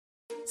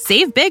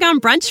Save big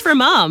on brunch for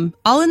mom,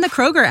 all in the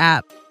Kroger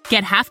app.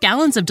 Get half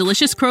gallons of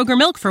delicious Kroger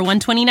milk for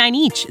 $1.29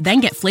 each. Then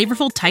get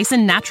flavorful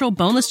Tyson natural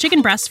boneless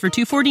chicken breasts for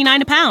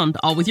 $2.49 a pound,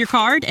 all with your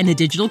card and a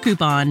digital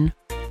coupon.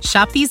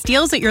 Shop these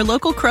deals at your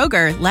local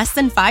Kroger, less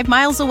than 5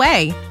 miles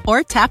away.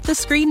 Or tap the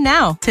screen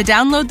now to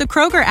download the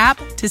Kroger app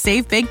to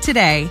save big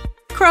today.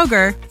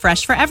 Kroger,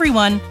 fresh for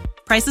everyone.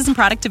 Prices and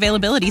product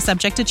availability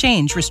subject to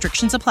change.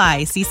 Restrictions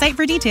apply. See site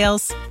for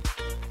details.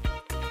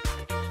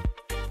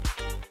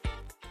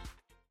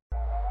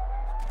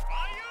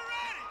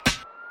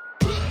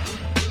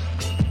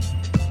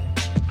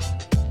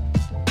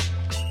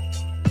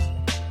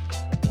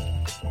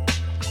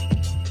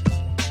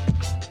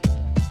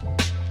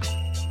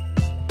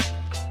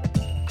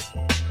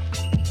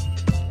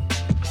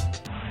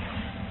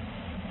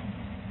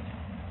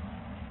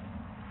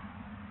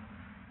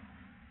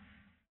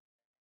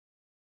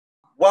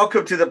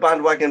 Welcome to the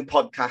Bhandwagon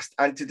podcast.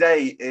 And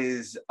today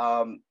is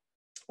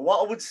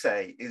what I would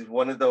say is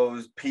one of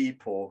those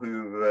people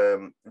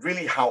who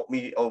really helped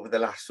me over the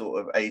last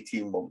sort of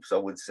 18 months, I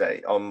would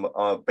say,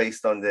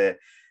 based on their,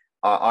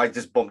 I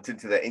just bumped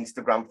into their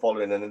Instagram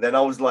following, and then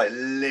I was like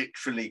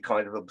literally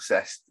kind of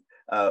obsessed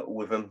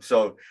with them.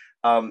 So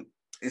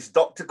it's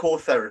Dr. Kaur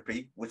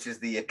Therapy, which is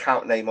the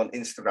account name on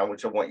Instagram,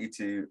 which I want you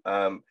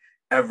to,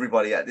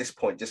 everybody at this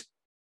point, just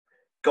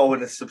go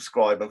and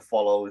subscribe and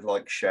follow,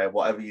 like, share,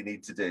 whatever you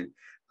need to do.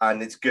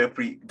 And it's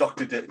Gurpreet,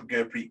 Dr.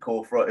 Gurpreet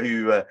Kaur,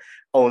 who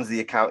owns the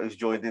account, who's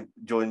joined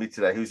me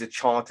today, who's a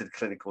chartered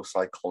clinical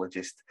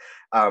psychologist,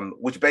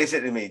 which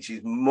basically means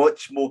she's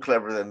much more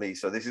clever than me.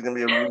 So this is going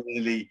to be a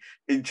really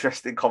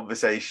interesting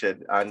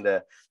conversation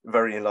and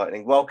very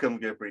enlightening. Welcome,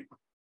 Gurpreet.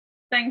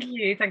 Thank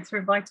you. Thanks for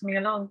inviting me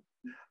along.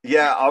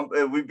 Yeah,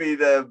 we've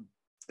been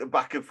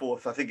back and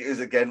forth. I think it is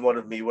again one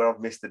of me where I've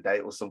missed a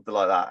date or something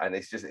like that, and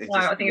it's just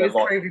I think it was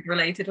COVID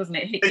related, wasn't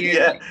it? Hit you.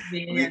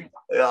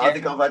 Yeah. I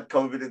think I've had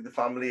COVID in the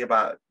family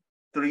about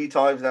 3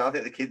 times now. I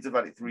think the kids have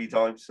had it 3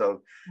 times.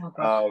 So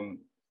and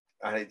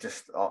it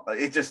just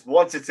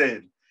once it's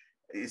in,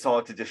 it's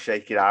hard to just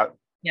shake it out.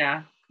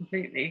 Yeah,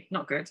 completely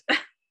not good.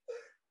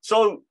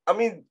 So, I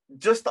mean,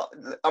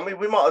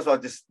 we might as well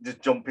just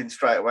jump in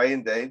straight away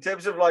in there. In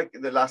terms of like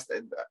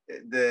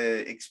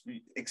the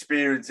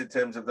experience in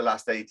terms of the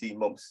last 18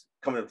 months,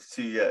 coming up to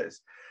 2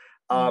 years,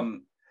 I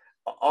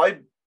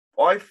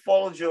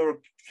followed your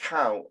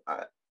account,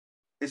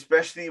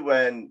 especially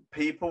when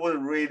people were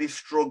really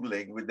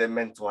struggling with their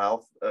mental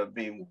health,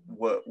 being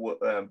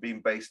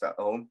based at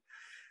home.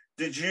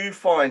 Did you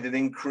find an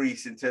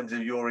increase in terms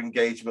of your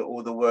engagement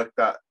or the work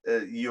that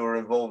you were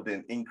involved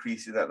in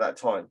increasing at that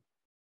time?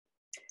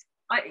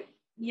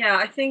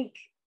 I think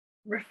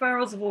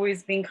referrals have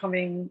always been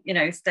coming,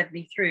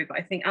 steadily through, but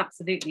I think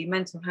absolutely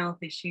mental health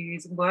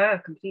issues were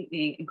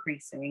completely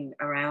increasing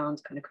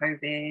around kind of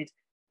COVID,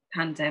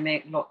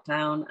 pandemic,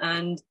 lockdown.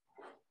 And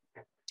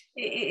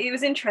it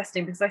was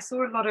interesting because I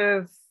saw a lot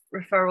of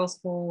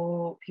referrals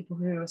for people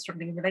who are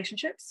struggling in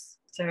relationships.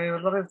 So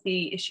a lot of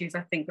the issues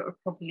I think that were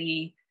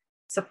probably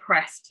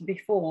suppressed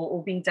before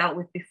or being dealt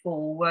with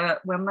before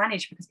were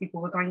managed because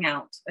people were going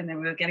out and they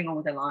were getting on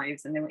with their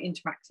lives and they were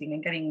interacting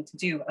and getting to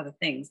do other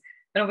things.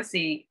 And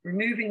obviously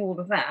removing all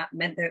of that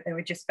meant that they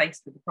were just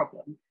faced with the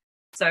problem.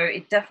 So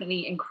it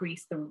definitely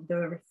increased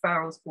the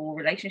referrals for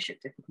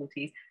relationship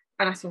difficulties.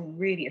 And I saw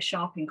really a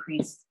sharp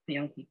increase for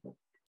young people.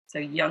 So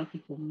young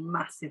people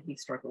massively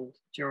struggled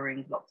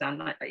during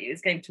lockdown. It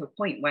was getting to a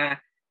point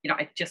where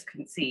I just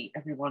couldn't see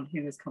everyone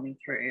who was coming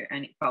through,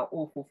 and it felt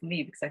awful for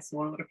me because I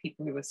saw a lot of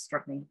people who were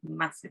struggling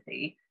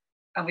massively,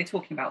 and we're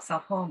talking about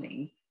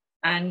self-harming.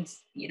 And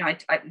I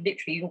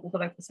literally, all the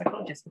local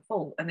psychologists were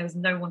full, and there was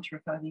no one to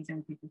refer these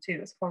young people to. It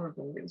was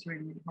horrible. It was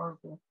really, really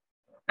horrible.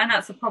 And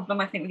that's a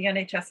problem, I think, with the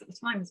NHS at the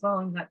time as well,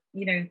 and that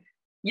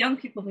young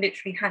people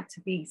literally had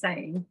to be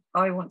saying,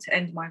 "I want to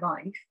end my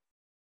life,"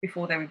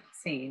 before they were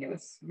seen. It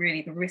was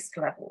really, the risk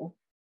level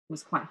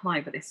was quite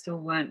high, but they still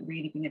weren't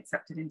really being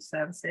accepted into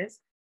services.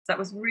 So it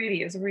was a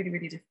really,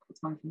 really difficult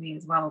time for me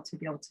as well to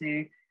be able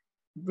to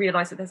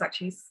realise that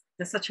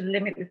there's such a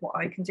limit with what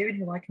I can do and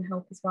who I can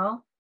help as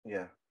well.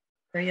 Yeah.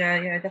 So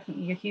yeah,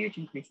 definitely a huge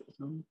increase at the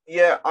time.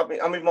 Yeah, I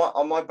mean,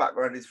 my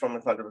background is from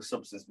a kind of a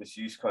substance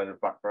misuse kind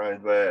of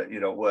background, where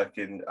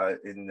working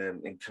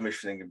in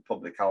commissioning in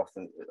public health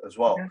as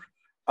well.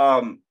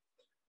 Yeah.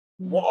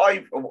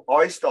 What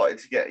I started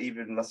to get,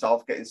 even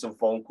myself, getting some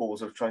phone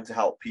calls of trying to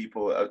help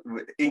people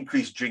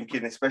increase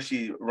drinking,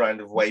 especially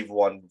around of wave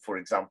 1, for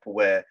example,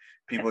 where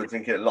people are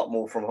drinking a lot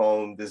more from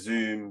home. The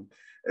Zoom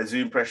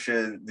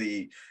pressure.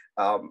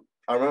 I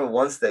remember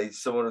one stage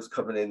someone was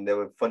coming in. They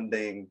were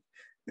funding.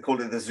 They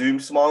called it the Zoom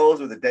smiles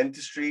with the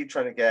dentistry,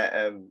 trying to get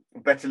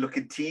better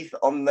looking teeth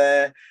on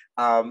there,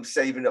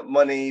 saving up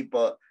money,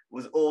 but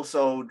was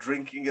also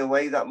drinking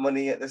away that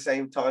money at the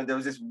same time. There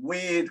was this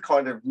weird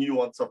kind of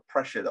nuance of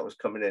pressure that was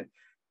coming in.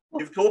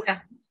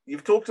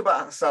 You've talked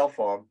about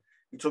self-harm.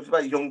 You talked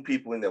about young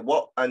people in there.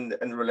 What and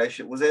the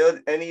relationship. Was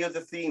there any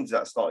other themes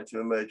that started to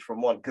emerge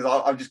from one? Because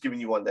I've just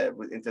given you one there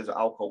in terms of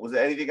alcohol. Was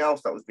there anything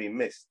else that was being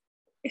missed?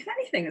 if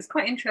anything, it's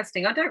quite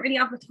interesting. I don't really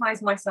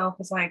advertise myself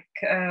as like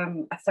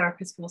a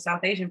therapist for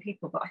South Asian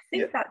people, but I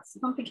think that's,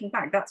 if I'm thinking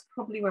back, that's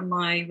probably when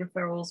my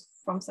referrals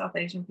from South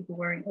Asian people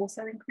were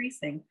also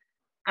increasing,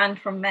 and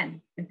from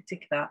men in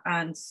particular.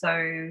 And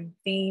so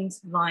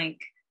themes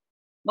like,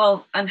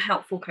 well,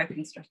 unhelpful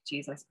coping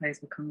strategies, I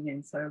suppose, were coming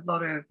in. So a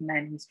lot of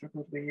men who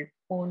struggled with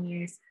porn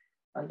use,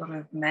 a lot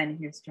of men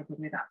who struggled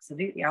with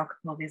absolutely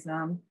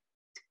alcoholism,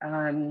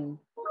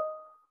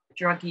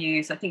 drug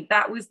use. I think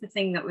that was the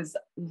thing that was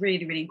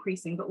really, really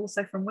increasing, but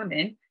also from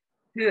women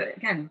who,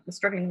 again, were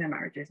struggling in their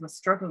marriages, were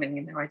struggling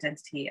in their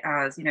identity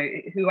as, you know,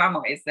 who am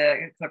I as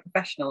a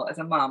professional, as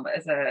a mum,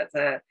 as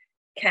a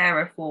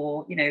carer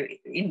for, you know,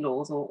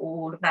 in-laws, or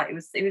all of that.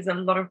 It was a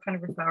lot of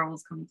kind of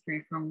referrals coming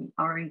through from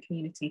our own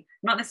community,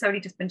 not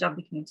necessarily just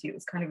Punjabi community. It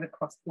was kind of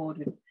across board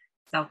with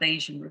South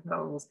Asian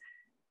referrals.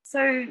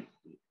 So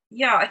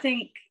yeah, I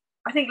think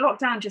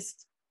lockdown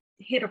just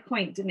hit a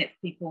point, didn't it,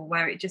 for people,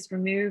 where it just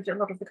removed a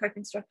lot of the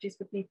coping strategies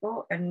for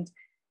people. And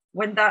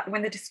when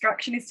the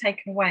distraction is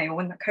taken away, or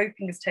when the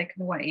coping is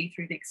taken away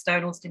through the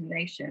external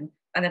stimulation,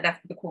 and they're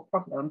left with the core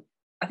problem,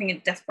 I think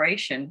in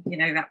desperation, you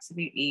know,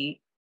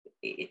 absolutely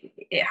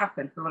it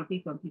happened for a lot of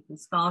people, and people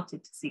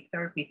started to seek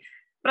therapy.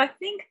 But I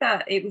think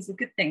that it was a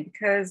good thing,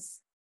 because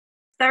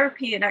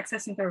therapy and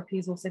accessing therapy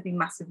has also been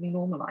massively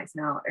normalized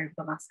now over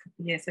the last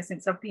couple of years. So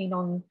since I've been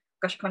on,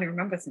 gosh, I can't even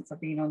remember since I've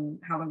been on,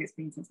 how long it's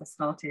been since I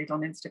started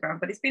on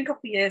Instagram, but it's been a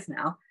couple of years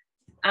now.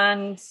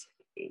 And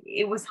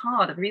it was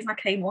hard. The reason I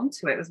came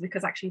onto it was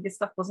because actually this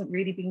stuff wasn't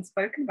really being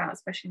spoken about,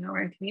 especially in our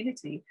own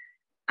community.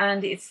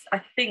 And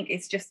I think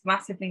it's just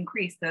massively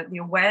increased. The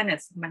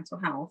awareness of mental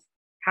health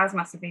has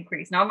massively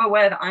increased. Now I'm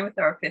aware that I'm a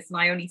therapist and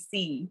I only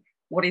see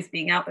what is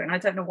being out there, and I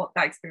don't know what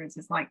that experience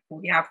is like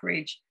for the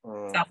average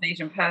South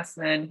Asian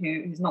person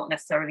who's not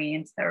necessarily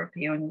into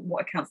therapy, and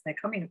what accounts they're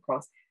coming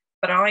across.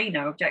 But I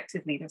know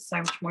objectively there's so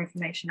much more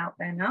information out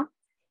there now,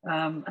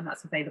 and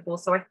that's available.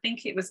 So I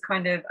think it was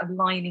kind of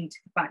aligning to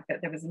the fact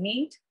that there was a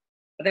need,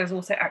 but there was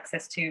also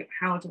access to,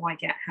 how do I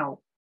get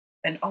help?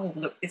 And oh,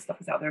 look, this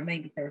stuff is out there,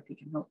 maybe therapy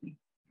can help me.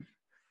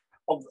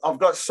 I've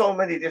got so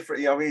many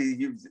different, I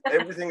mean,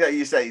 everything that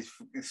you say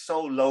is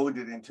so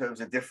loaded in terms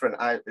of different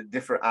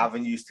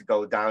avenues to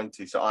go down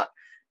to. So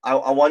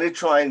I want to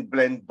try and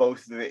blend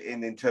both of it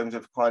in terms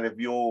of kind of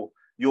your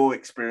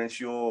experience,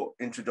 your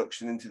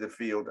introduction into the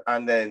field,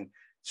 and then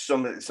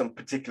some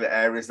particular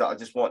areas that I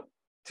just want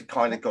to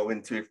kind of go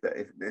into, if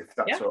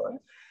that's all right.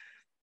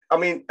 I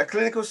mean, a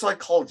clinical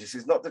psychologist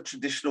is not the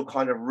traditional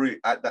kind of route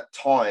at that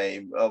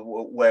time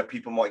where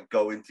people might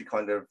go into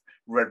kind of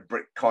red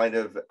brick kind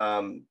of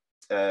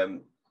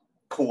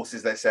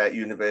courses, let's say, at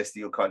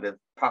university, or kind of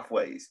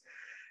pathways.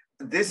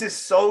 This is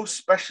so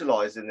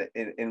specialized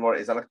in what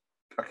it is. And I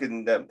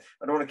don't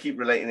want to keep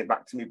relating it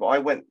back to me, but I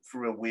went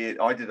through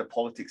I did a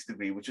politics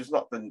degree, which is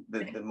not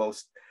the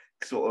most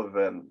sort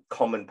of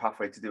common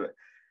pathway to do it.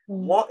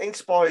 What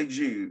inspired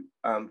you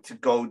to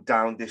go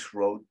down this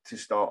road to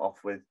start off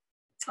with?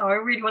 Oh, I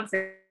really want to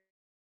say,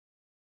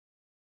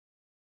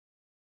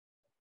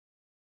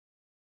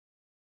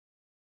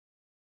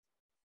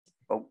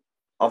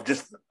 I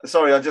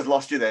just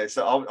lost you there.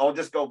 So I'll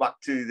just go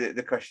back to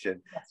the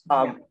question.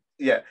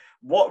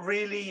 What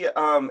really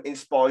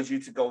inspires you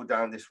to go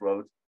down this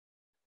road?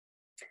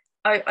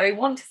 I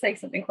want to say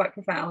something quite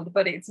profound,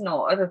 but it's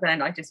not, other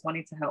than I just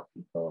wanted to help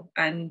people.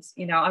 And,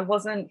 you know, I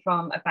wasn't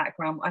from a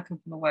background, I come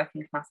from a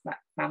working class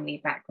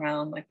family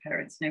background. My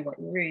parents, you know, worked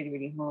really,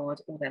 really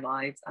hard all their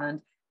lives, and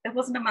there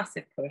wasn't a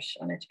massive push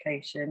on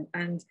education.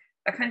 And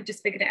I kind of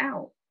just figured it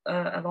out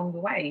along the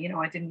way. You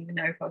know, I didn't even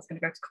know if I was going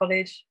to go to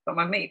college, but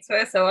my mates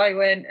were, so I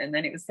went. And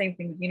then it was the same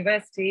thing with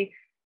university.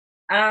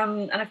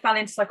 And I fell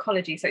into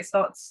psychology. So it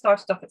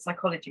started off at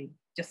psychology,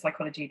 just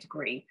psychology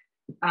degree.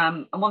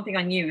 And one thing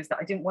I knew is that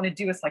I didn't want to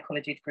do a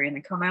psychology degree and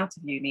then come out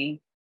of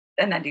uni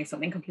and then do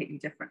something completely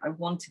different. I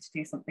wanted to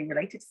do something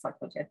related to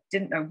psychology. I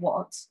didn't know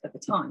what at the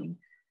time.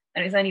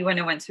 And it was only when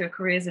I went to a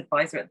careers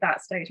advisor at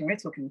that stage, and we're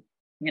talking,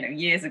 you know,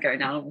 years ago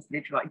now, almost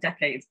literally like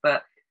decades,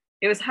 but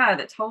it was her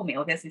that told me,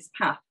 oh, there's this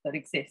path that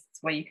exists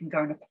where you can go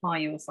and apply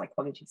your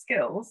psychology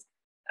skills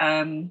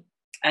and,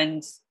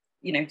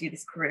 you know, do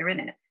this career in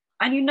it.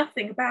 I knew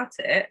nothing about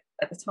it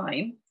at the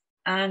time.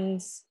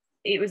 And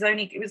it was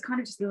kind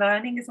of just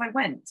learning as I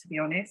went, to be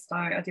honest.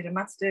 I did a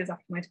master's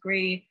after my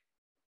degree,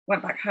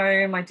 went back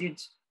home. I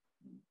did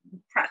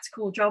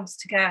practical jobs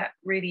to get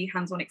really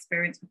hands-on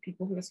experience with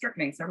people who were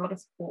struggling. So a lot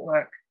of support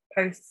work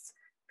posts,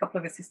 a couple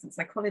of assistant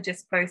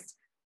psychologist posts.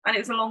 And it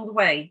was along the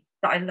way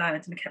that I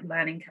learned, and I kept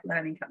learning,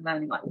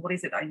 like, what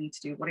is it that I need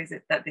to do? What is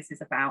it that this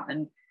is about?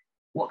 And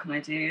what can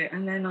I do?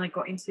 And then I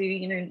got into,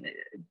 you know,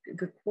 a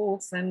good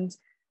course and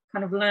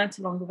kind of learned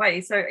along the way.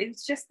 So it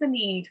was just the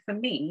need for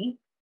me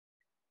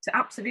to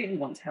absolutely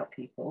want to help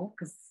people,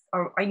 because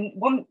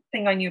one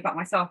thing I knew about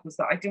myself was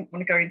that I didn't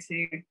want to go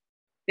into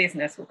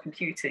business or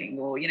computing,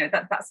 or, you know,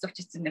 that stuff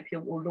just didn't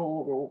appeal, or law,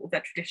 or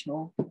that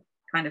traditional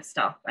kind of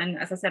stuff. And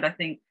as I said, I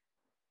think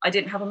I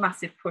didn't have a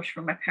massive push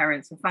from my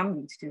parents or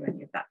family to do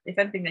any of that. If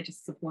anything, they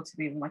just supported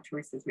me with my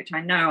choices, which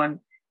I know I'm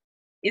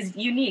is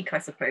unique, I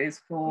suppose,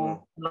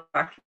 for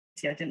life.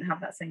 I didn't have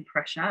that same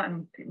pressure,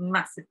 and I'm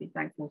massively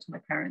thankful to my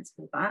parents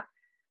for that.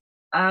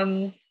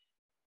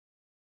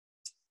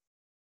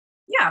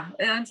 Yeah,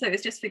 and so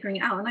it's just figuring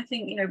it out. And I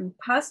think, you know,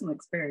 personal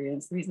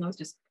experience, the reason I was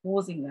just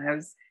pausing there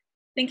was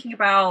thinking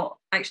about,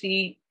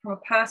 actually from a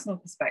personal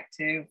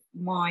perspective,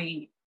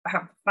 I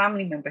have a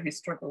family member who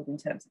struggled in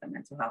terms of their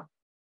mental health,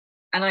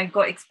 and I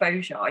got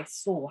exposure. I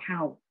saw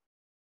how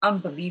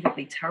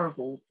unbelievably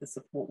terrible the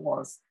support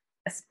was,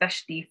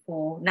 especially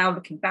for, now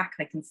looking back,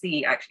 I can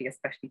see actually,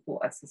 especially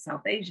for us as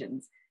South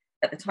Asians.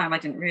 At the time, I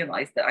didn't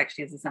realize that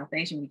actually as a South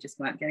Asian, we just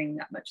weren't getting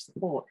that much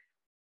support.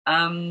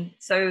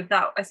 So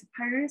that, I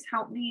suppose,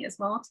 helped me as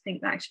well to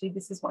think that actually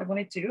this is what I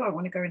want to do. I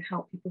want to go and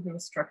help people who are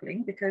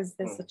struggling, because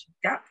there's such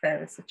a gap there.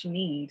 There's such a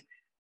need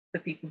for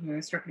people who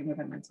are struggling with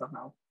their mental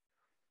health.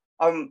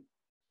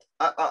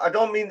 I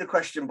don't mean the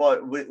question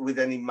with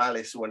any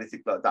malice or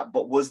anything like that,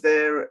 but was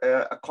there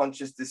a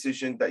conscious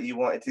decision that you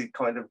wanted to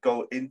kind of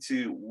go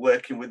into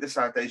working with the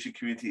South Asian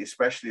community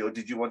especially, or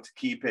did you want to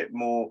keep it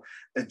more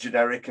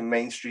generic and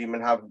mainstream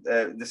and have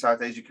the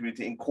South Asian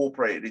community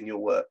incorporated in your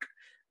work?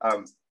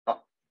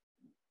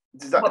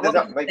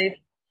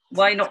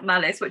 Why not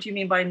malice? What do you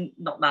mean by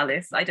not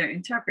malice? I don't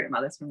interpret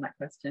malice from that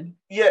question.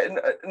 Yeah,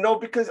 no,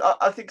 because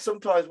I think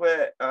sometimes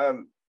where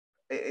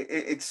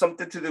it's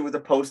something to do with the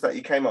post that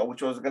you came out,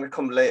 which was going to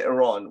come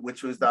later on,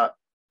 which was that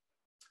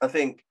I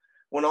think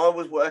when I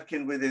was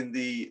working within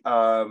the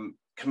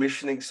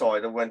commissioning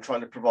side and when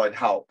trying to provide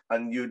help,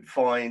 and you'd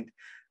find,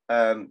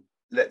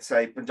 let's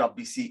say,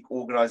 Punjabi Sikh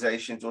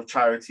organizations or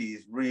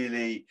charities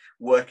really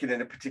working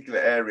in a particular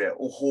area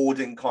or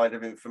hoarding kind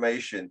of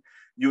information,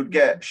 you'd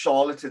get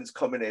charlatans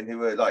coming in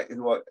who are like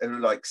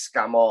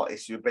scam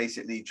artists who are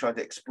basically trying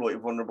to exploit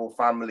vulnerable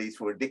families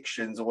for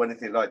addictions or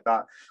anything like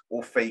that,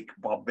 or fake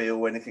Bobby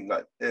or anything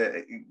like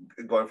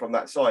going from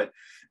that side.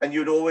 And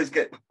you'd always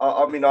get,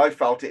 I mean, I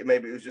felt it,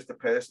 maybe it was just a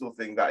personal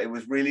thing, that it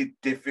was really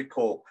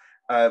difficult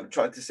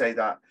trying to say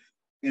that,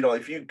 you know,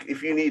 if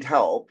you need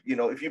help, you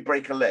know, if you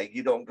break a leg,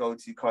 you don't go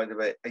to kind of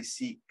a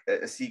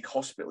Sikh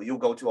hospital. You'll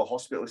go to a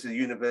hospital. It's a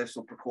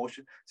universal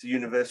precaution. It's a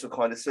universal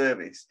kind of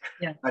service.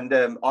 Yeah. And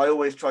I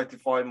always tried to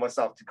find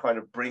myself to kind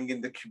of bring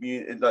in the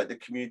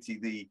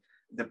community,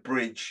 the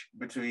bridge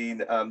between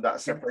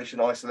that separation,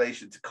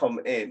 isolation to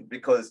come in,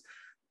 because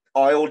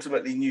I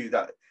ultimately knew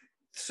that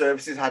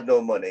services had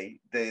no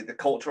money. The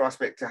cultural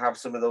aspect to have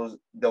some of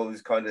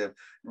those kind of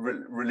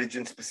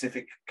religion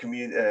specific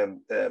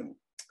community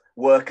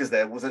workers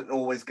there wasn't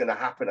always going to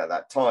happen at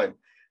that time.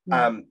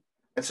 And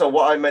so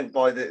what I meant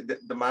by the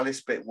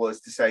malice bit was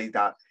to say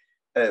that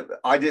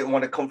I didn't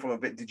want to come from a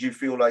bit. Did you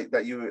feel like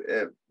that you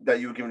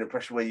were given the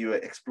impression where you were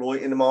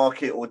exploiting the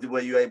market, or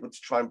were you able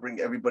to try and bring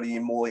everybody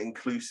in more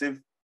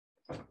inclusive?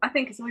 I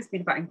think it's always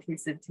been about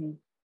inclusivity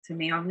to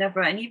me. I've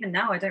never, and even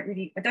now, I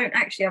don't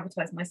actually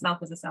advertise myself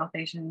as a South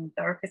Asian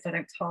therapist. I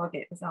don't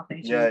target the South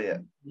Asian.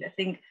 Yeah.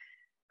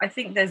 I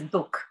think there's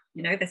dukh,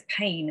 you know, there's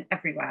pain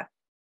everywhere.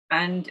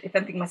 And if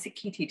anything, my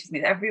Sikhi teaches me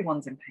that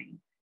everyone's in pain.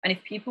 And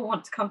if people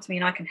want to come to me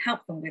and I can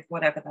help them with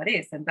whatever that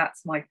is, then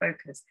that's my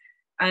focus.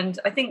 And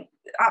I think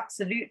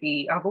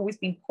absolutely, I've always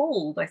been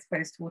pulled, I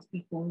suppose, towards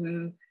people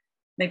who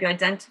maybe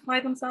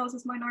identify themselves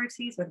as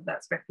minorities, whether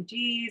that's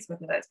refugees,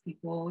 whether that's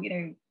people, you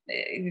know,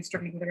 who are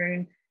struggling with their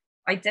own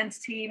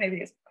identity. Maybe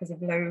it's because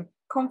of low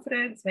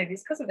confidence, maybe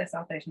it's because of their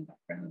South Asian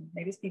background,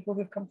 maybe it's people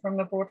who've come from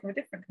abroad from a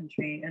different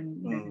country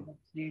and, you know, they want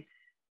to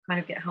kind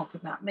of get help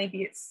with that.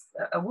 Maybe it's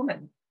a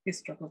woman who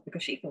struggles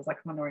because she feels like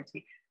a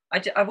minority.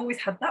 I've always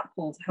had that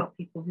pull to help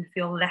people who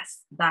feel less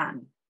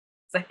than.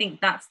 So I think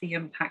that's the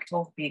impact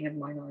of being a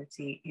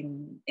minority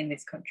in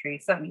this country,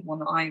 certainly one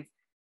that I've,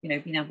 you know,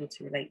 been able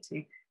to relate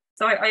to.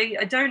 So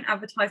I don't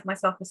advertise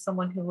myself as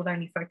someone who will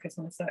only focus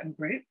on a certain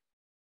group.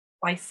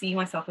 I see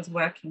myself as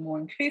working more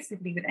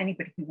inclusively with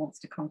anybody who wants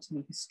to come to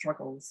me who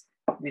struggles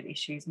with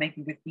issues,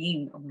 maybe with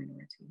being a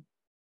minority.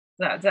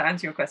 Does that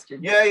answer your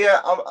question?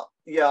 Yeah.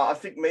 I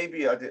think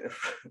maybe I did.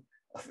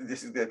 I think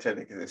this is going to turn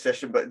into a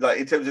session, but like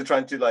in terms of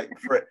trying to like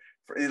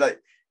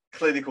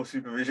clinical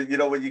supervision, you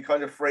know, when you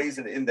kind of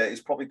phrasing it in there, it's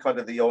probably kind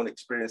of the own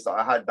experience that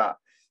I had, that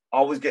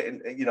I was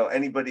getting, you know,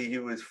 anybody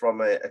who was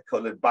from a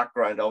coloured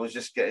background, I was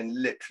just getting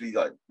literally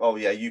like, oh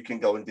yeah, you can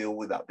go and deal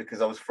with that,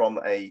 because I was from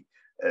a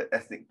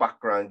ethnic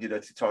background, you know,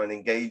 to try and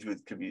engage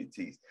with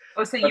communities.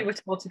 Oh, so you were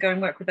told to go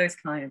and work with those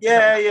clients?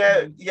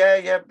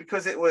 Yeah,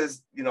 because it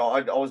was, you know,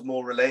 I was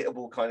more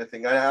relatable kind of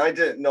thing. I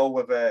didn't know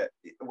whether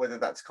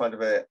that's kind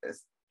of a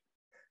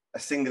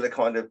singular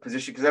kind of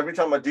position, because every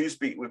time I do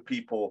speak with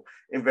people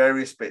in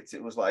various bits,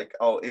 it was like,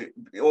 oh, it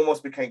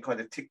almost became kind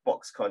of tick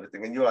box kind of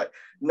thing, and you're like,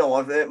 no,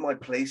 I've earned my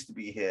place to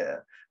be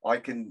here.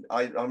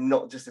 I'm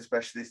not just a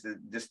specialist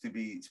just to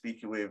be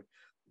speaking with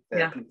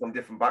people from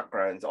different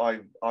backgrounds.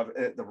 I've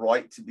earned the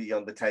right to be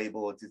on the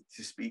table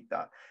to speak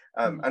that.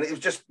 And it was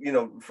just, you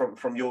know,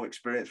 from your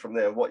experience from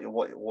there,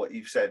 what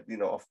you've said, you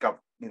know,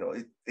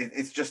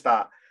 it's just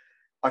that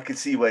I can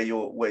see where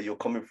you're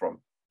coming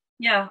from.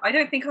 Yeah, I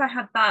don't think I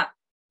had that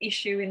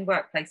issue in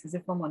workplaces,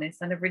 if I'm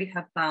honest. I never really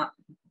had that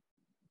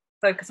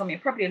focus on me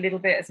probably a little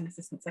bit as an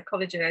assistant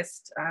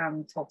psychologist,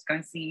 told to go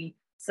and see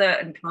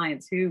certain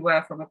clients who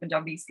were from a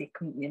Punjabi, Sikh,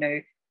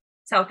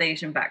 South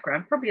Asian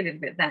background, probably a little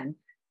bit then,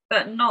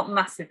 but not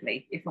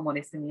massively, if I'm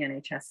honest, in the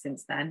NHS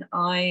since then.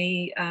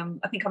 I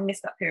think I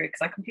missed that period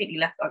because I completely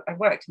left. I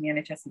worked in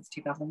the NHS since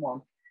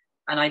 2001,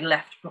 and I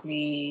left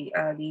probably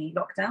early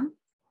lockdown.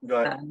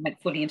 Right.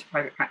 Went fully into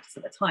private practice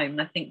at the time,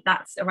 and I think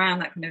that's around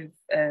that kind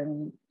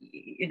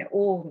of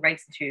all the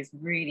race issues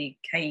really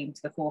came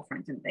to the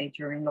forefront, didn't they,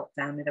 during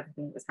lockdown with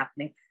everything that was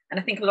happening. And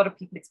I think a lot of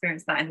people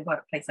experienced that in the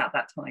workplace at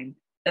that time,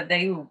 that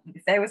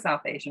if they were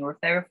South Asian or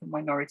if they were from a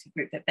minority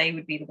group, that they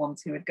would be the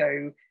ones who would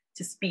go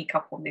to speak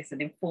up on this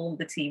and inform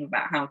the team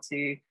about how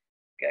to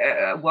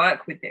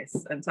work with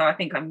this. And so I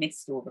think I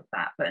missed all of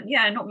that, but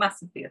yeah, not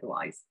massively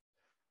otherwise.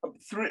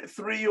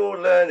 Through your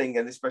learning,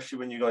 and especially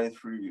when you're going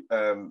through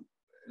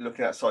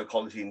looking at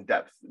psychology in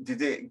depth, did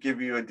it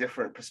give you a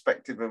different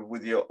perspective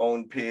with your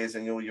own peers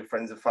and your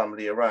friends and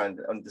family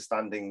around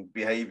understanding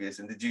behaviors?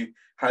 And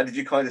how did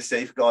you kind of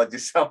safeguard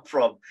yourself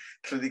from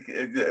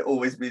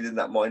always being in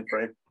that mind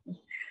frame?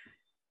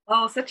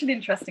 Oh, such an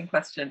interesting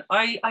question.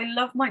 I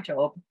love my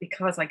job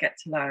because I get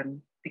to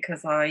learn,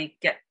 because I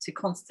get to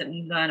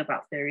constantly learn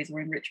about theories or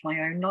enrich my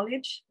own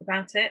knowledge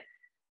about it.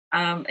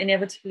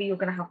 Inevitably, you're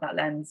going to have that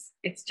lens.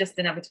 It's just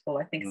inevitable,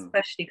 I think,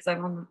 especially because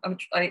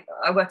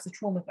I work as a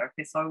trauma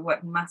therapist, so I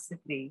work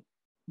massively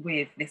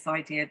with this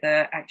idea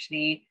that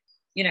actually,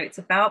 it's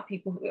about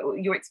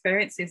your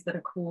experiences that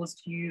have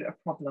caused you a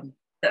problem,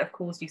 that have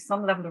caused you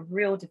some level of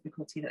real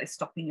difficulty that is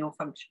stopping your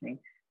functioning.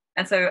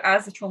 And so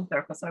as a trauma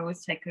therapist, I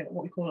always take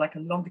what we call like a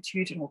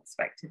longitudinal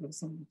perspective of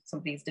some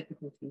of these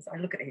difficulties. I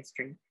look at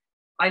history,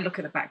 I look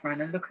at the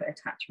background, I look at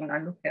attachment, I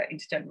look at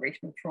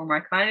intergenerational trauma, I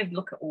kind of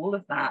look at all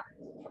of that,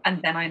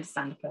 and then I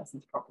understand the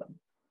person's problem.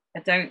 I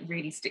don't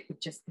really stick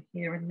with just the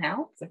here and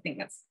now, because I think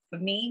that's, for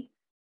me,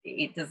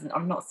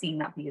 I'm not seeing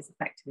that be as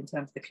effective in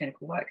terms of the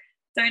clinical work.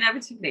 So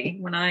inevitably,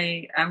 when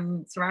I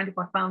am surrounded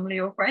by family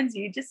or friends,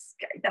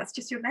 that's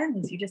just your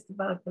lens, you just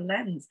develop a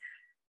lens.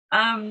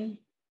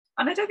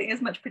 And I don't think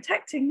there's much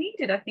protecting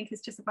needed. I think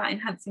it's just about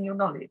enhancing your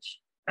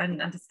knowledge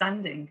and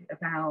understanding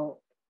about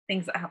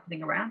things that are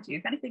happening around you.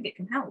 If anything, it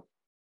can help.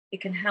 It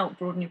can help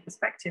broaden your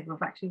perspective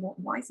of actually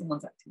why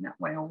someone's acting that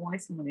way, or why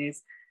someone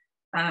is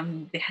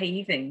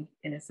behaving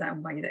in a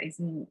certain way that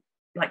isn't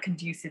like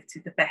conducive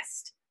to the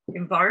best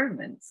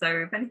environment. So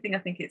if anything, I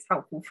think it's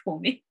helpful for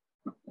me.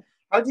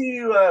 How do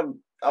you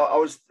I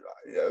was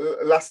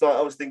last night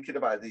I was thinking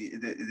about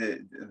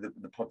the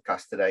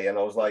podcast today, and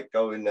I was like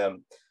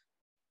going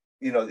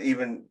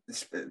even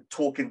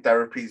talking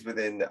therapies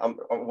within, I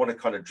want to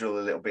kind of drill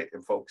a little bit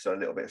and focus on a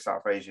little bit of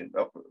South Asian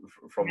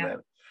from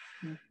them.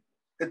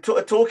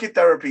 Talking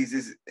therapies,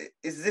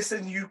 is this a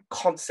new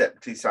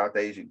concept in South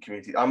Asian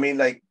community? I mean,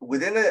 like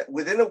within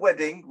a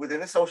wedding,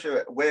 within a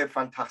social, we're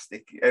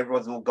fantastic.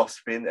 Everyone's all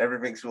gossiping,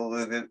 everything's all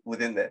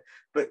within there.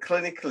 But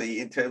clinically,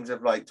 in terms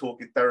of like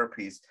talking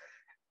therapies,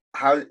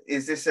 how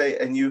is this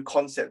a new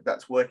concept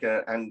that's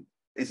working, and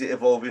is it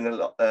evolving a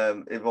lot,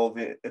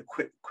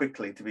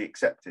 quickly to be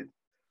accepted?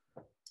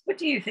 What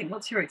do you think?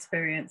 What's your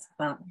experience of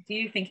that? Do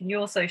you think in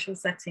your social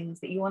settings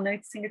that you are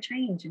noticing a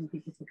change in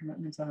people talking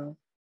about mental health?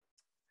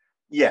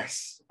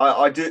 Yes,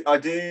 I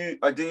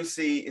do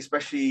see,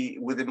 especially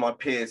within my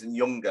peers and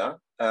younger,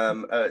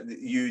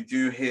 you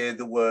do hear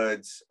the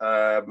words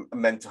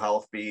mental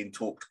health being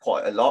talked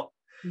quite a lot.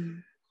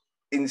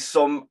 In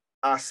some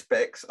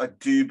aspects, I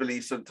do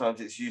believe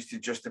sometimes it's used to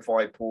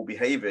justify poor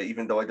behavior,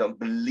 even though I don't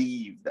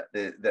believe that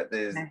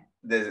there's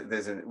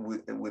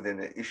within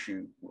an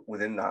issue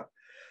within that.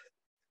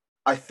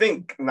 I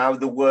think now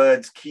the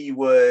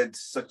keywords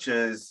such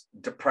as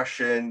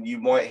depression, you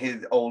might hear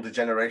the older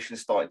generation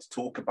starting to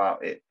talk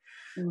about it.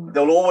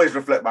 They'll always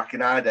reflect back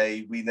in our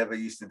day. We never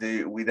used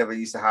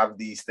to have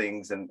these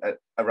things and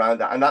around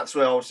that. And that's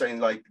where I was saying,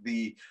 like,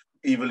 the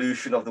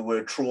evolution of the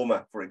word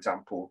trauma, for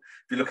example.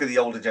 If you look at the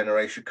older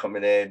generation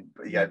coming in,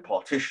 you had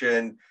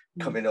partition,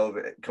 coming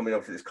over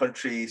to this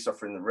country,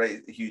 suffering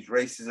huge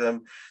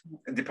racism,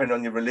 depending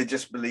on your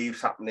religious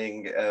beliefs,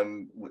 happening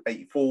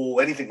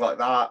 84, anything like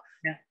that.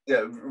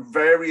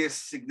 Various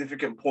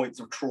significant points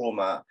of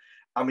trauma.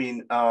 I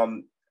mean,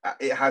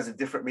 it has a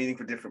different meaning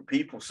for different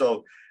people.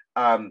 So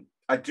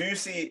I do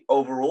see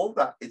overall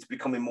that it's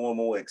becoming more and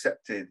more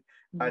accepted.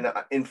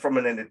 And from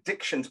an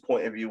addictions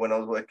point of view, when I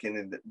was working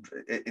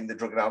in the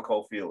drug and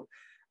alcohol field,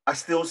 I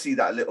still see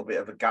that little bit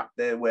of a gap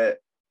there, where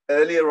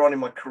earlier on in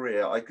my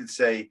career, I could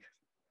say,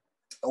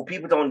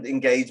 people don't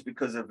engage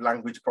because of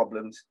language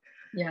problems.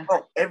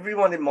 Well,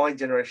 everyone in my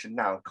generation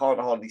now can't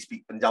hardly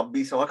speak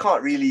Punjabi, so I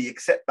can't really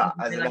accept that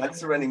as an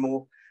answer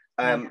anymore.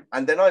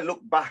 And then I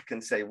look back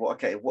and say, well,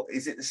 okay, what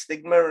is it, the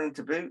stigma and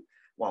taboo?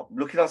 Well,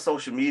 looking at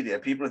social media,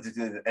 people are just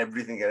doing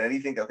everything and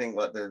anything. I think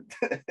like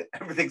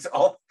everything's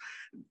off.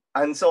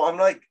 And so I'm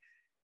like,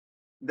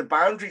 the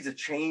boundaries are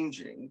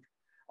changing.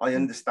 I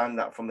understand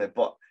that from there,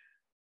 but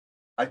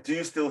I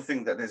do still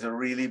think that there's a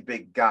really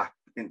big gap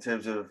in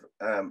terms of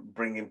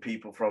bringing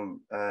people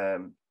from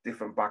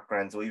different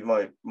backgrounds, or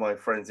even my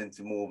friends,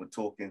 into more of a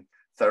talking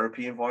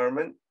therapy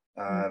environment.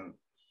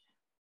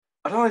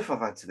 I don't know if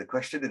I've answered the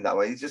question in that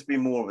way. It's just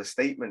been more of a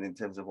statement in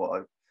terms of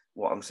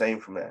what I'm saying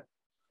from there.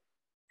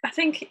 I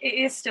think it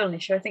is still an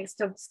issue. I think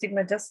still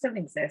stigma does still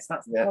exist.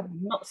 That's the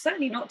problem.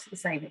 Certainly not to the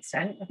same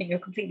extent. I think you're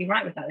completely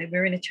right with that.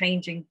 We're in a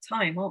changing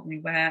time, aren't we?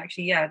 Where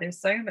actually, there's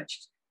so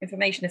much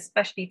information,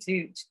 especially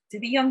to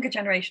the younger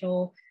generation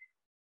or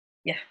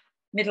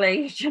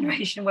middle-aged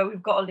generation, where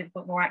we've got a little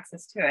bit more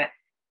access to it.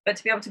 But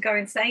to be able to go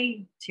and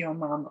say to your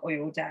mum or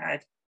your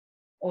dad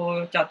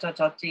or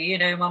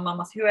my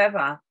mum,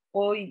 whoever,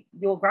 or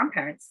your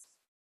grandparents,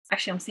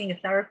 actually, I'm seeing a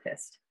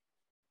therapist.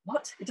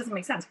 What? It doesn't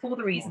make sense for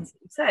the reasons that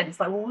you said. It's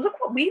like, well,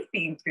 look what we've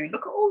been through.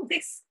 Look at all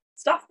this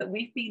stuff that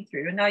we've been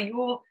through. And now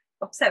you're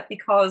upset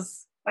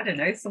because, I don't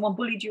know, someone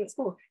bullied you at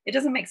school. It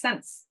doesn't make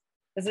sense.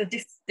 There's a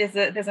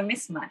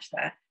mismatch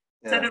there.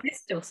 Yeah. So there is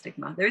still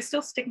stigma. There is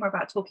still stigma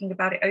about talking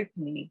about it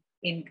openly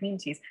in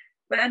communities.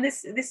 And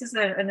this is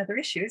another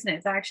issue, isn't it?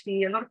 It's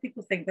actually, a lot of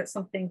people think that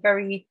something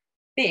very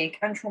big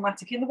and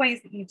traumatic in the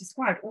ways that you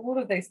described, all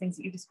of those things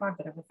that you described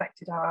that have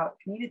affected our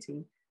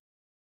community,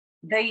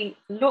 they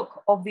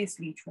look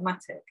obviously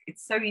traumatic.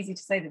 It's so easy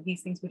to say that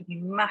these things would have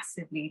been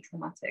massively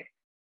traumatic.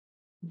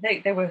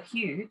 They were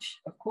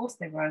huge, of course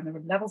they were, and there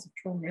were levels of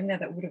trauma in there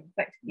that would have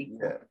affected people.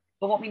 Yeah.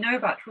 But what we know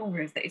about trauma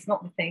is that it's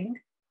not the thing,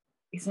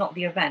 it's not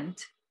the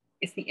event,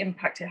 it's the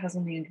impact it has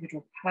on the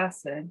individual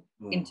person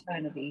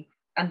internally.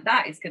 And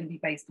that is going to be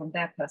based on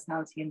their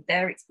personality and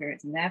their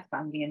experience and their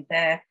family and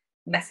their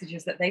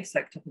messages that they've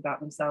soaked up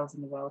about themselves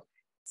in the world.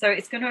 So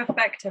it's going to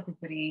affect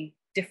everybody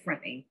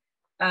differently.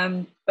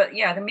 But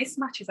yeah, the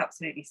mismatch is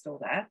absolutely still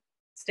there.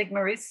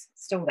 Stigma is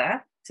still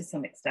there to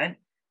some extent.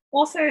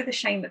 Also, the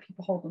shame that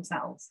people hold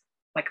themselves.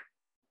 Like,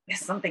 there's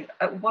something,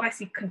 what I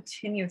see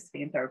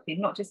continuously in therapy,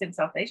 not just in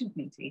South Asian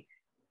community,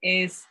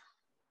 is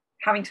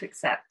having to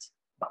accept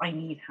that I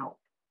need help.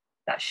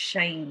 That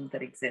shame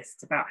that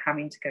exists about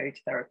having to go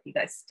to therapy,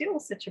 that's still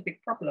such a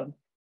big problem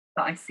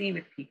that I see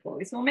with people.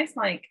 It's almost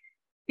like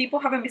people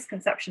have a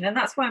misconception, and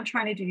that's why I'm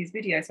trying to do these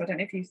videos. So I don't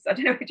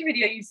know which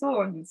video you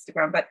saw on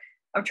Instagram, but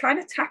I'm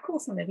trying to tackle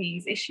some of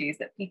these issues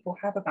that people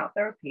have about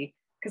therapy.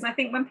 Because I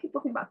think when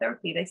people think about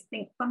therapy, they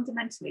think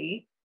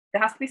fundamentally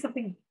there has to be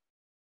something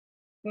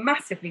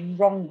massively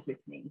wrong with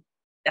me.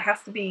 There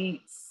has to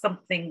be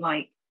something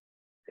like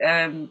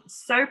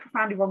so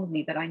profoundly wrong with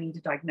me that I need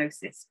a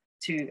diagnosis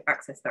to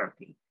access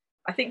therapy.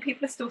 I think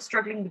people are still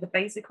struggling with the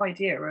basic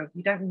idea of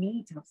you don't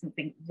need to have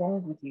something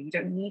wrong with you. You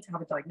don't need to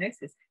have a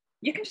diagnosis.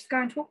 You can just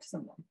go and talk to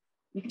someone.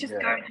 You can just go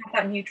and have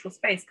that neutral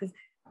space, because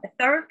a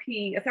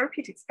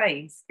therapeutic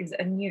space is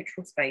a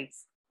neutral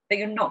space that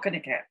you're not going to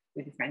get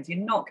with your friends. You're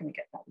not going to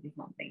get that with your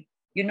family.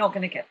 You're not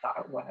going to get that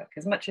at work.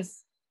 As much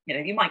as,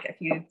 you might get a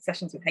few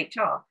sessions with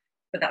HR,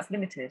 but that's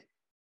limited.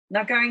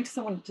 Now, going to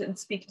someone and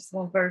speaking to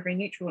someone very, very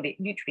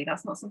neutrally,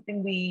 that's not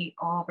something we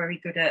are very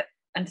good at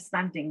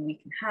understanding we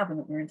can have and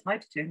that we're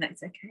entitled to, and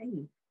that's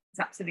okay. It's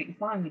absolutely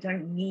fine. We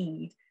don't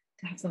need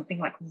to have something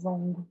like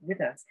wrong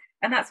with us.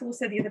 And that's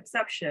also the other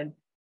perception,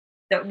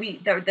 that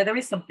there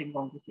is something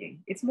wrong with you.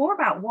 It's more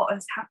about what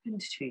has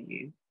happened to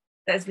you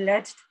that has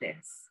led to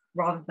this,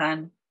 rather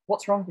than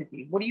what's wrong with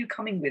you. What are you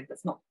coming with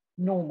that's not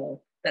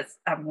normal, that's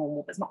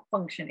abnormal, that's not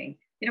functioning?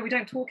 We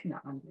don't talk in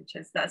that language.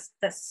 That's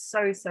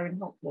so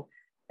unhelpful.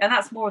 And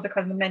that's more of the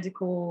kind of the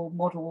medical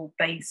model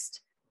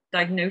based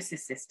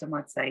diagnosis system,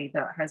 I'd say,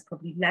 that has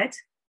probably led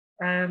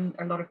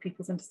a lot of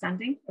people's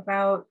understanding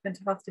about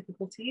mental health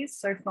difficulties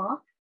so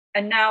far.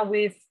 And now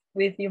with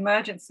the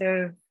emergence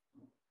of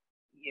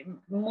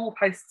more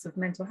posts of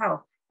mental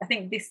health, I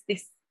think this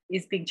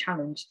is being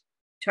challenged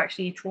to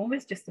actually, trauma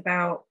is just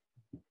about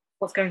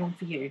what's going on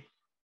for you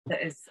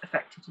that has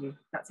affected you.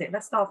 That's it.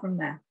 Let's start from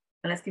there.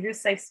 And let's give you a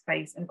safe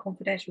space and a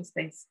confidential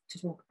space to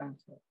talk about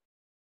it.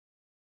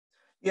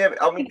 Yeah,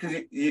 I mean,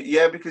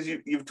 because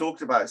you've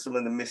talked about some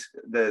of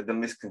the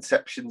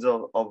misconceptions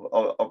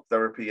of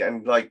therapy,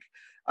 and like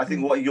I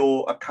think what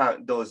your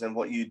account does and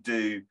what you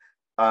do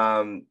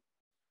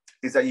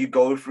is that you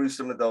go through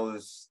some of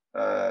those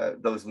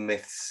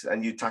myths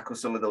and you tackle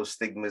some of those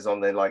stigmas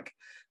on there. Like,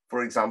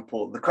 for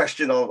example, the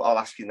question I'll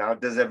ask you now: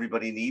 does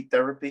everybody need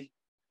therapy?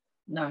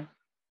 No,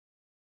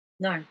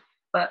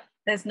 but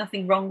there's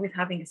nothing wrong with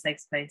having a safe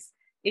space.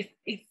 If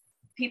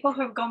people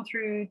who have gone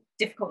through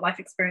difficult life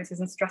experiences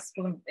and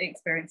stressful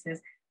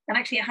experiences, and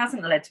actually it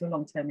hasn't led to a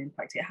long-term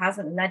impact, it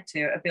hasn't led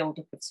to a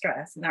build-up of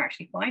stress, and they're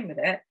actually fine with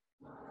it,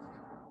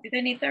 do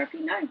they need therapy?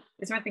 No.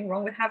 Is there anything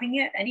wrong with having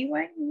it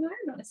anyway? No,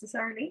 not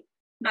necessarily.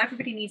 Not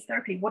everybody needs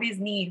therapy. What is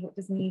need? What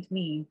does need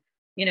mean?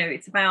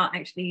 It's about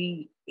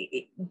actually,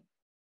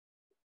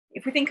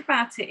 if we think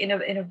about it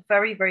in a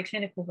very, very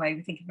clinical way,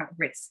 we think about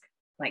risk.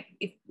 Like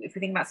if we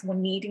think about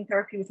someone needing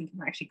therapy, we're thinking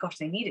about actually, gosh,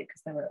 they need it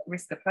because they're at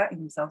risk of hurting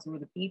themselves or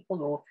other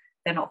people, or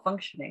they're not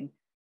functioning.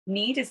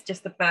 Need is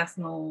just a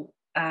personal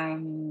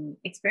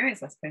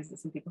experience, I suppose, that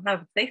some people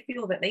have. If they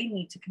feel that they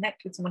need to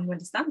connect with someone who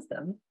understands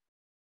them,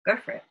 go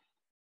for it.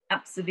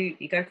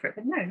 Absolutely, go for it.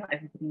 But no, not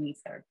everybody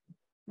needs therapy.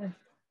 No.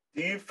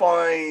 Do you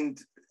find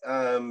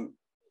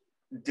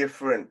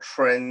different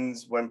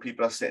trends when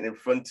people are sitting in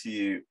front of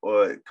you,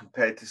 or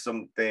compared to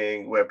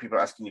something where people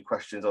are asking you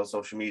questions on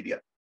social media?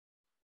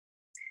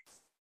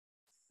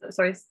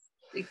 Sorry.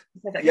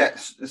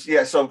 Yes.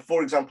 Yeah. So,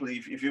 for example,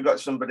 if you've got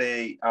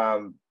somebody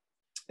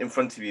in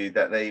front of you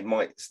that they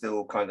might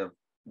still kind of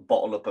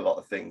bottle up a lot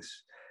of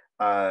things,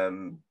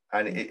 and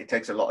it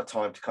takes a lot of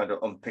time to kind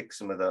of unpick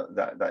some of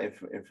that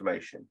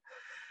information.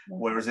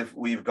 Whereas if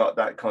we've got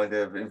that kind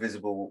of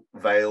invisible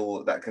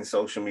veil that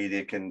social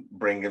media can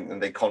bring,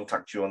 and they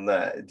contact you on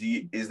there,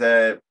 is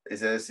there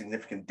a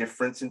significant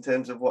difference in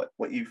terms of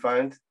what you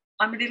found?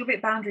 I'm a little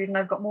bit boundaried, and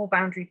I've got more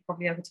boundaried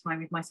probably over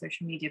time with my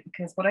social media,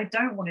 because what I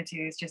don't want to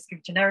do is just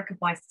give generic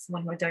advice to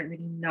someone who I don't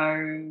really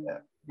know. Yeah.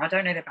 I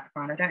don't know their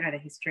background, I don't know their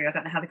history, I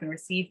don't know how they're going to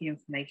receive the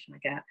information I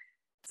get.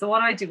 So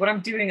what I'm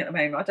doing at the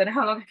moment, I don't know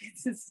how long I can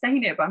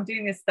sustain it, but I'm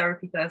doing this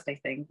Therapy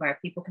Thursday thing where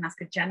people can ask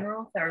a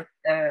general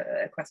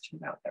question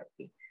about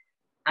therapy.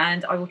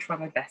 And I will try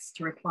my best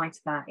to reply to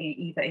that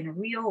either in a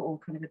reel or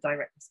kind of a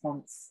direct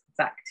response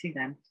back to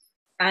them.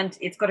 And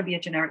it's got to be a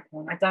generic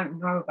one. I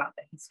don't know about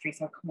their history,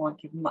 so I can't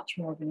give much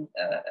more of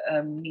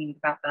a meaning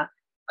about that.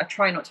 I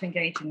try not to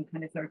engage in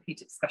kind of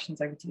therapeutic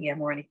discussions over DM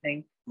or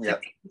anything. So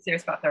if you're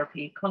serious about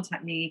therapy,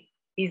 contact me.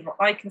 Either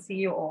I can see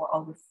you, or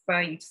I'll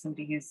refer you to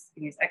somebody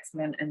who's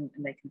excellent and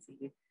they can see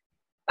you.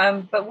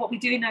 But what we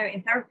do know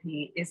in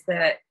therapy is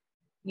that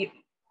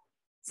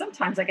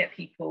sometimes I get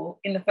people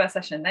in the first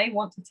session, they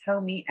want to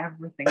tell me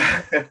everything,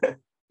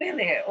 fill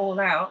it all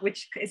out,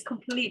 which is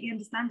completely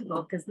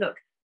understandable, because look,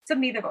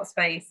 suddenly they've got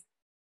space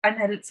and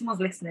then someone's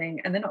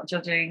listening and they're not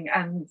judging,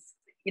 and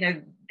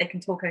they can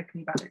talk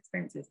openly about their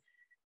experiences.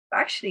 But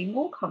actually,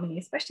 more commonly,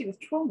 especially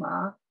with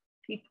trauma,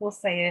 people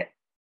say it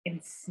in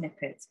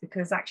snippets,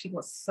 because actually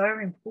what's so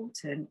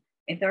important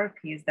in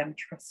therapy is them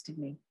trusting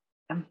me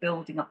and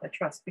building up their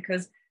trust,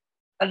 because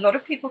a lot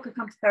of people could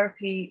come to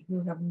therapy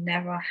who have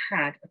never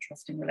had a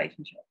trusting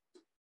relationship.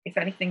 If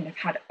anything, they've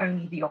had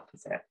only the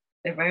opposite.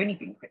 They've only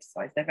been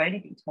criticized, they've only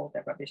been told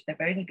they're rubbish, they've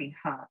only been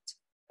hurt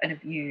and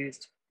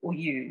abused or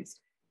used.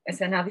 And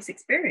so now this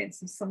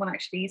experience of someone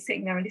actually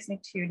sitting there and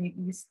listening to you, and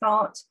you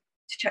start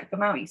to check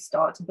them out, you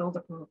start to build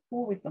up a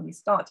rapport with them, you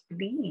start to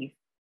believe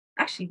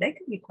actually they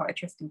could be quite a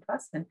trusting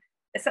person.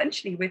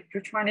 Essentially,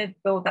 we're trying to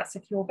build that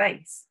secure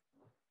base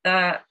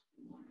that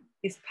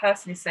this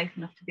person is safe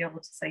enough to be able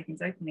to say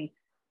things openly.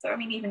 So I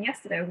mean, even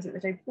yesterday, or was it the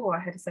day before, I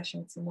had a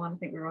session with someone, I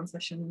think we were on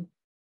session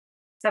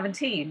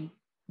 17,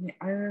 and they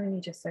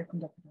only just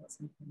opened up about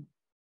something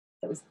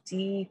that was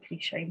deeply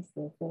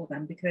shameful for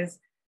them, because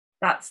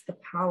that's the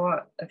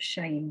power of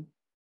shame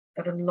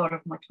that a lot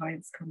of my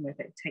clients come with.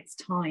 It takes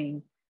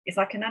time. It's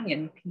like an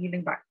onion,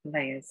 peeling back the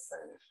layers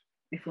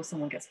before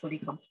someone gets fully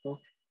comfortable.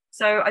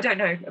 So I don't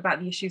know about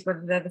the issues,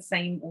 whether they're the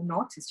same or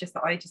not. It's just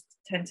that I just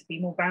tend to be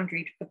more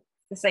boundaried for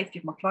the safety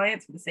of my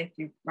clients, for the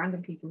safety of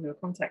random people who are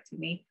contacting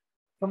me,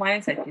 for my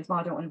own safety as well.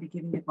 I don't want to be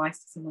giving advice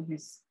to someone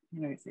who's,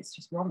 it's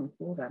just wrong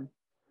for them.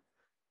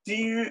 Do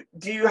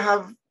you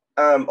have,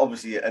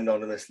 obviously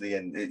anonymously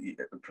and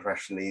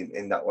professionally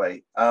in that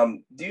way,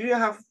 do you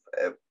have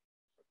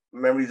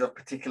memories of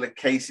particular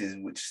cases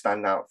which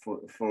stand out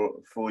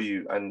for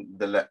you, and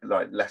the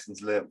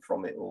lessons learned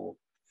from it, or?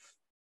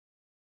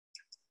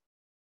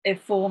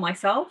 If for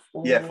myself?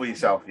 Or... Yeah, for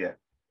yourself, yeah.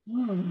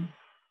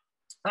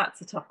 That's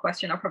a tough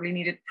question. I probably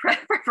needed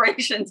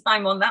preparation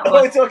time on that one.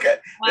 Oh, it's okay.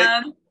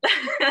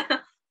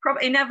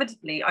 Probably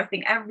inevitably, I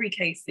think every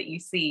case that you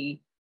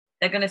see,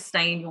 they're going to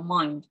stay in your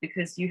mind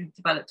because you have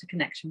developed a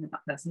connection with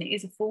that person. It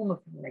is a form of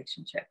a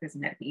relationship,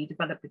 isn't it, that you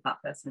develop with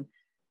that person.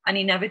 And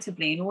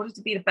inevitably, in order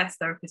to be the best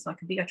therapist I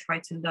can be, I try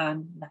to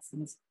learn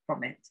lessons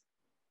from it.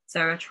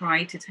 So I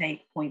try to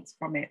take points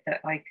from it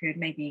that I could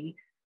maybe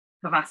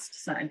have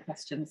asked certain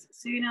questions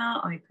sooner.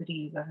 I could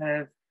either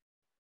have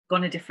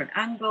gone a different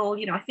angle.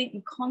 I think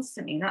you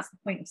constantly, and that's the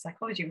point of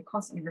psychology, we're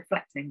constantly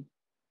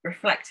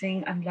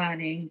reflecting and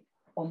learning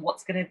on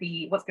what's going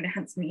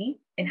to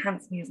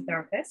enhance me as a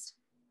therapist,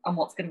 and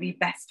what's going to be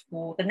best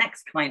for the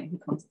next client who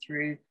comes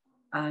through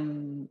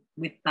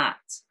with that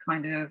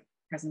kind of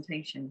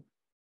presentation.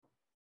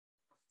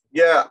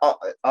 Yeah, I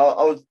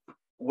was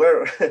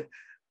where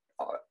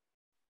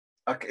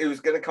it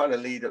was going to kind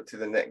of lead up to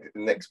the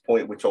next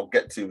point, which I'll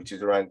get to, which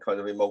is around kind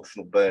of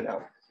emotional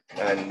burnout.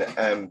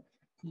 And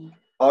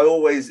I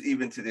always,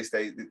 even to this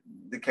day,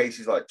 the case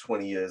is like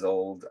 20 years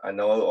old,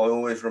 and I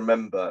always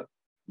remember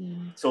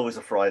it's always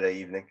a Friday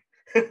evening.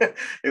 It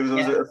was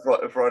always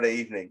a Friday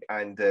evening,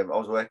 and I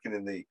was working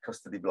in the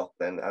custody block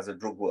then as a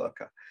drug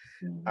worker,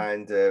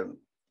 and a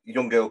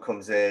young girl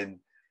comes in.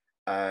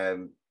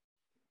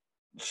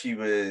 She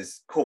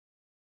was caught.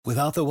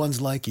 Without the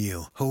ones like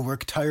you, who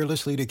work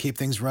tirelessly to keep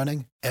things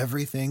running,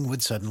 everything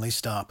would suddenly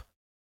stop.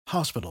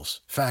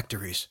 Hospitals,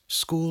 factories,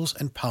 schools,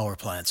 and power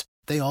plants,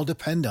 they all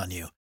depend on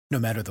you. No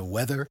matter the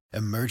weather,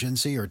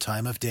 emergency, or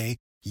time of day,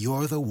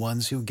 you're the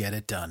ones who get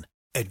it done.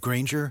 At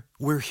Grainger,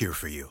 we're here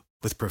for you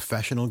with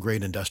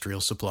professional-grade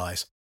industrial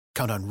supplies.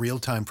 Count on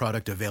real-time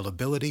product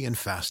availability and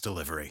fast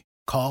delivery.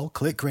 Call,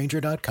 click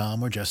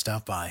Grainger.com, or just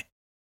stop by.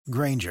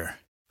 Grainger,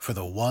 for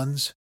the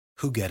ones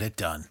who get it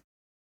done.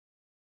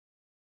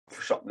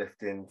 for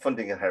shoplifting,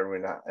 funding a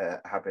heroin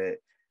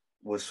habit,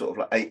 was sort of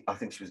like I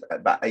think she was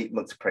about 8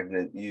 months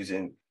pregnant,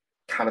 using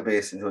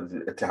cannabis in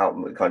order to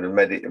help kind of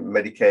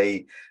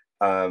medicate,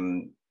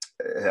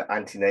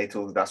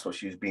 antenatal. That's what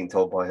she was being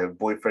told by her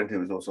boyfriend, who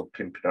was also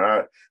pimping her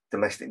out,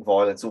 domestic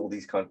violence, all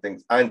these kind of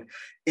things. And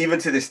even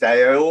to this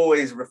day, I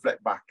always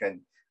reflect back,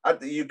 and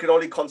you can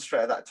only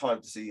concentrate at that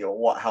time to see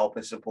what help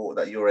and support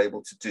that you're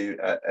able to do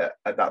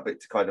at that bit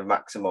to kind of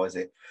maximize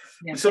it.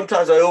 Yeah. But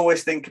sometimes I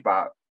always think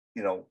about,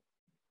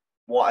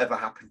 whatever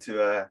happened to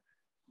her,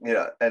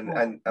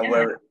 and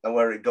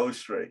where it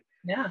goes through.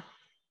 Yeah.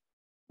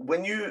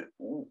 When you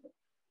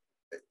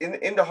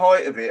in the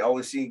height of it, I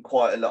was seeing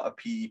quite a lot of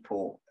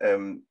people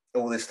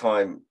all this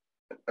time,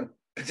 and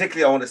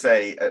particularly I want to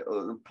say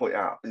point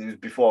out, it was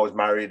before I was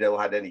married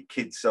or had any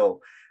kids,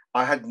 so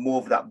I had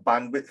more of that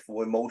bandwidth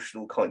for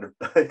emotional kind of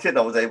burden.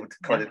 I was able to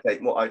kind of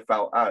take what I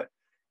felt out.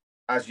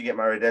 As you get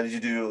married, as you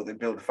do, they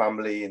build a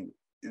family, and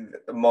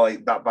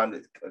that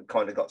bandwidth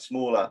kind of got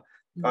smaller.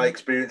 I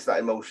experienced that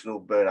emotional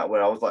burnout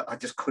where I was like, I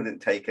just couldn't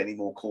take any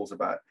more calls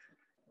about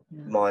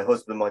my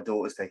husband, my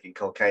daughter's taking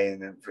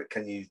cocaine, and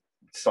can you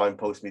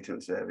signpost me to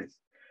a service?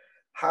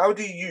 How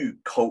do you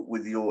cope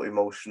with your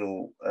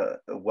emotional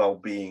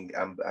well-being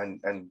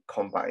and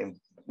combating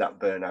that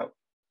burnout?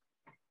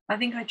 I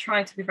think I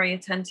try to be very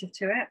attentive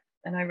to it,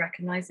 and I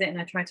recognize it,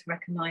 and I try to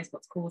recognize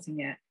what's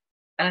causing it.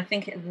 And I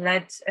think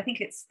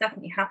it's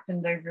definitely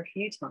happened over a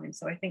few times.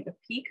 So I think the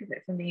peak of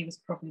it for me was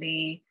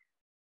probably,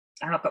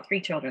 I've got 3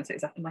 children, so it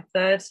was after my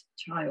 3rd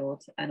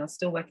child, and I was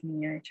still working in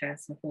the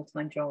NHS in a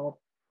full-time job.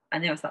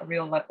 And there was that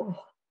real like, oh,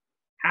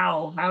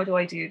 how do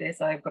I do this?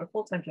 I've got a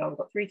full-time job, I've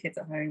got 3 kids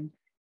at home.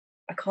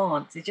 I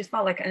can't. It just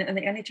felt like, and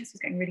the NHS was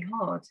getting really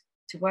hard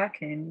to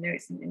work in.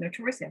 It's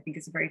notoriously, I think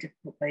it's a very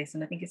difficult place,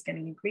 and I think it's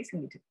getting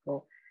increasingly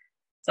difficult.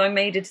 So I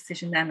made a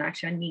decision then that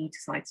actually I need to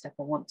sidestep.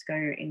 I want to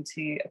go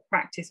into a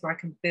practice where I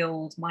can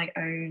build my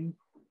own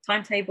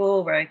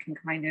timetable, where I can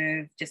kind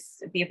of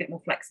just be a bit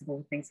more flexible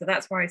with things. So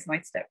that's where I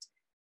sidestepped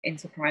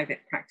into private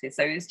practice.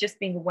 So it was just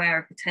being aware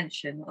of the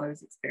tension I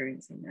was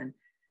experiencing then.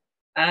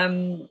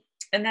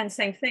 And then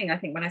same thing, I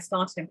think when I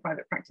started in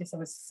private practice, I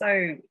was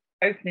so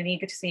open and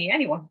eager to see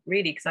anyone,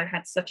 really, because I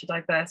had such a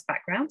diverse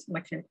background in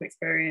my clinical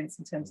experience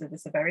in terms of the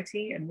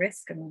severity and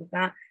risk and all of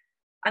that.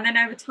 And then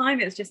over time,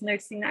 it was just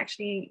noticing that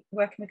actually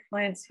working with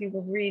clients who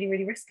were really,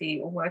 really risky,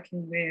 or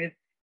working with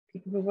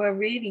people who were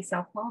really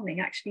self-harming,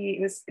 actually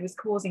it was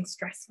causing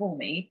stress for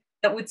me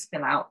that would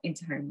spill out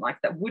into home life,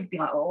 that would be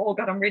like, oh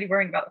God, I'm really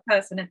worrying about the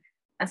person.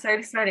 And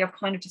slowly I've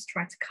kind of just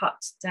tried to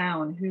cut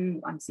down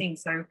who I'm seeing.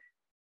 So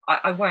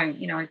I won't,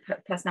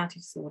 personality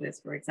disorders,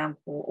 for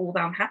example,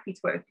 although I'm happy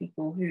to work with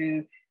people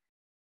who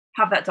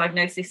have that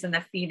diagnosis and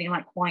they're feeling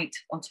like quite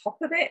on top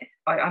of it.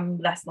 I'm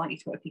less likely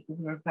to work with people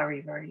who are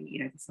very,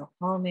 very,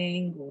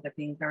 self-harming, or they're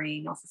being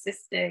very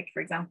narcissistic,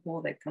 for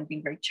example. They've kind of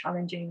been very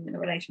challenging in a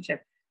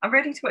relationship. I'm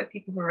ready to work with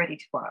people who are ready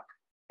to work,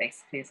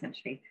 basically,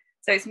 essentially.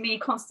 So it's me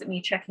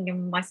constantly checking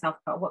in myself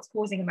about what's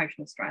causing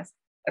emotional stress.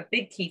 A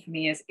big key for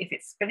me is if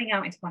it's spilling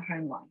out into my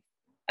home life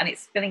and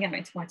it's spilling out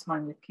into my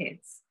time with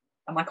kids,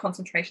 and my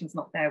concentration's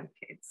not there with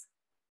kids,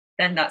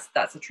 then that's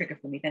a trigger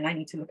for me. Then I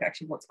need to look at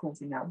actually what's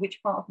causing that.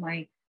 Which part of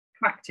my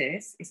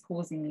practice is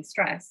causing me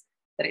stress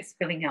that it's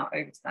spilling out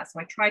over to that? So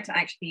I try to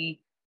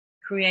actually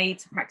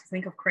create a practice. I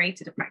think I've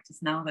created a practice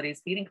now that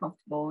is feeling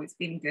comfortable, it's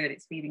feeling good,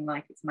 it's feeling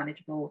like it's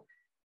manageable.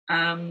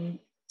 And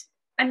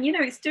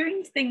it's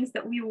doing things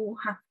that we all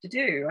have to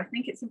do. I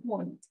think it's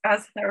important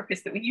as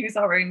therapists that we use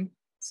our own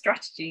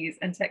strategies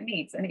and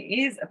techniques. And it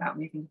is about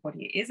moving the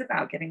body. It is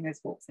about getting those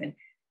walks in.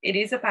 It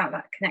is about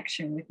that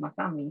connection with my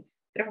family.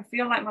 But if I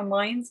feel like my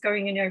mind's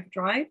going in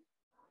overdrive,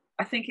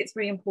 I think it's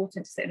really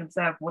important to sit and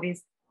observe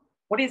what's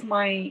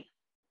the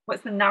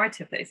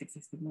narrative that is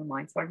existing in my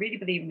mind. So I really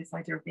believe in this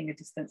idea of being a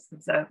distanced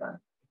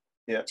observer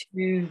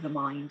to the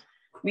mind.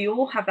 We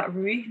all have that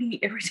really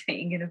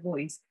irritating inner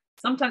voice.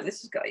 Sometimes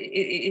it's just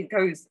it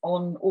goes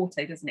on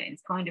auto, doesn't it?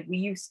 It's kind of, we're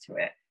used to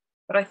it.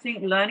 But I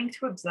think learning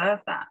to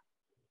observe that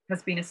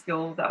has been a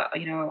skill that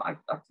I've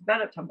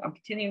developed. I'm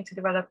continuing to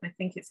develop, and I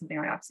think it's something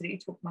I absolutely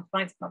talk to my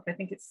clients about. But I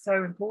think it's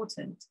so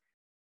important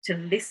to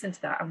listen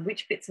to that and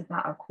which bits of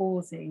that are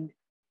causing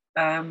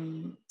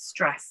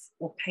stress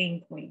or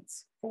pain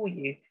points for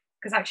you,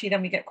 because actually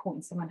then we get caught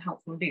in some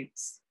unhelpful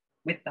loops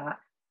with that.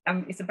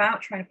 It's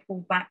about trying to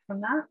pull back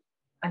from that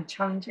and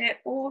challenge it,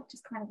 or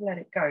just kind of let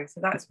it go. So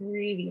that's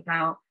really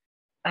about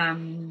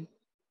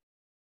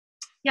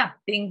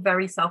being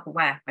very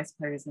self-aware, I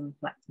suppose, and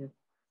reflective.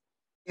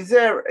 Is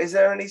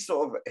there any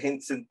sort of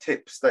hints and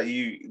tips that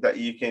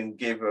you can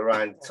give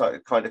around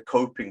kind of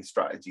coping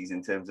strategies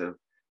in terms of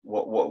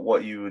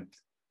what you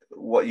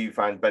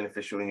find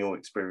beneficial in your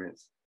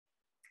experience?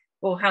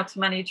 Or how to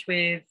manage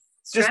with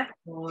stress?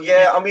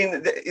 I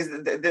mean,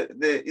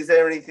 is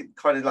there anything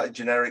kind of like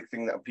generic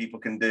thing that people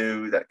can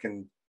do that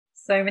can?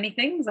 So many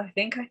things, I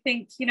think,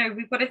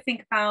 we've got to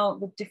think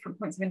about the different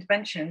points of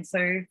intervention.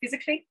 So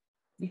physically,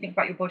 you think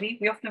about your body.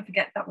 We often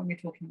forget that when we're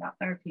talking about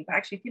therapy, but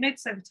actually if you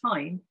notice over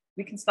time,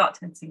 we can start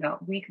tensing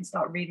up. We can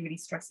start really, really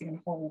stressing and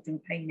holding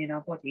pain in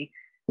our body.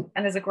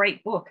 And there's a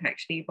great book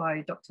actually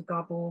by Dr.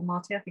 Gabor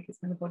Mate, I think it's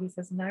When the Body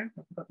Says No, if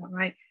I got that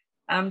right,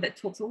 that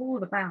talks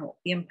all about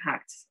the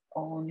impact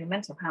on your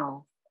mental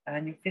health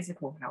and your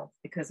physical health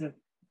because of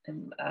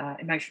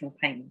emotional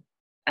pain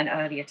and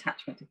early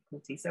attachment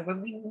difficulty. So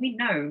when we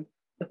know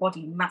the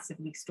body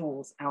massively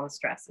stores our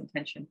stress and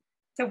tension.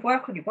 So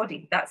work on your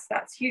body.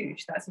 That's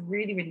huge. That's a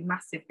really, really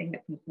massive thing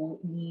that people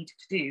need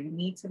to do. We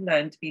need to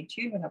learn to be in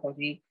tune with our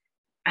body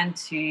and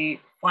to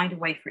find a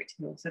way for it to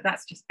heal. So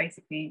that's just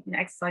basically,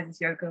 exercises,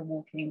 yoga,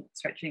 walking,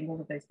 stretching, all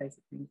of those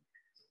basic things.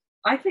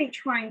 I think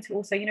trying to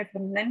also, for the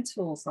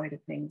mental side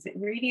of things, it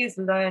really is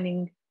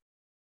learning.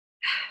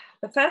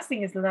 The first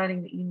thing is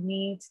learning that you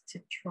need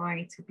to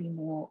try to be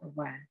more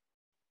aware.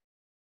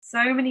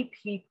 So many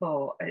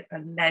people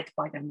are led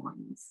by their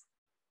minds.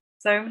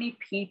 So many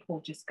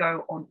people just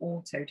go on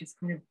auto, just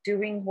kind of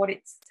doing what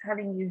it's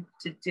telling you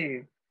to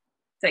do.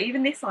 So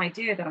even this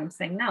idea that I'm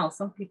saying now,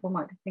 some people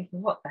might be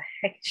thinking, what the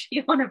heck is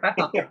she on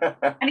about?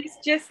 And it's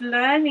just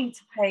learning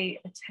to pay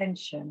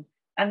attention.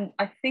 And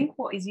I think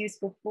what is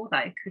useful for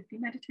that, it could be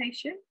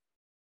meditation.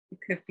 It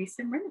could be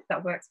Simran, if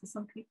that works for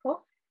some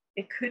people.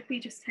 It could be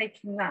just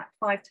taking that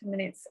 5-10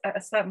 minutes at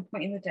a certain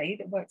point in the day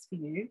that works for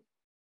you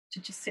to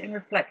just sit and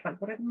reflect,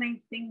 like, what are the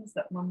main things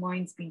that my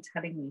mind's been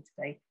telling me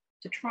today,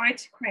 to try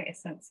to create a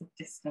sense of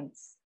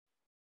distance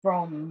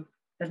from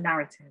the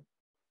narrative.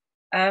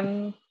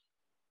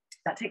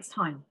 That takes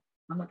time.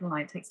 I'm not gonna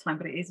lie, it takes time,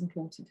 but it is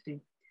important to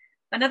do.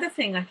 Another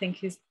thing I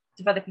think is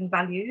developing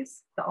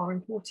values that are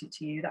important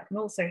to you that can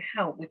also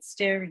help with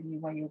steering you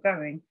where you're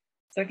going.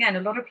 So again,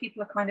 a lot of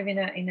people are kind of in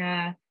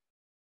a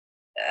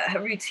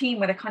routine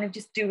where they're kind of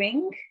just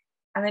doing,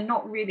 and they're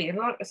not really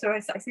so I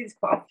see this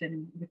quite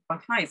often with my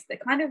clients. They're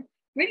kind of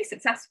really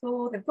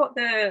successful. They've got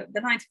the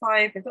 9 to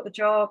 5, they've got the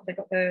job, they've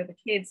got the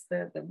kids,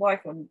 the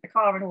wife and the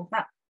car and all of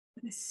that,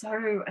 but they're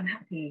so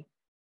unhappy.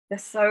 They're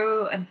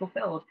so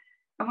unfulfilled.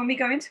 And when we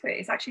go into it,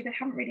 it's actually they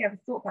haven't really ever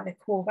thought about their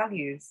core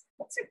values.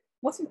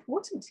 What's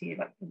important to you?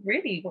 Like,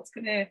 really, what's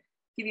going to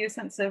give you a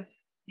sense of,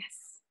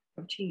 yes,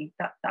 I've achieved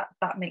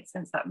that makes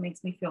sense. That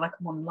makes me feel like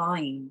I'm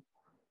online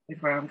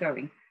with where I'm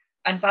going.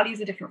 And values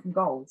are different from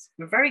goals.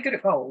 We're very good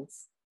at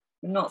goals.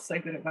 We're not so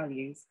good at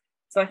values.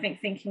 So I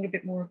think thinking a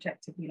bit more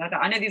objectively like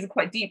that. I know these are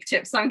quite deep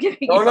tips I'm giving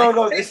you.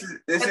 No. This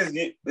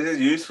is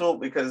useful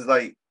because,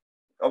 like,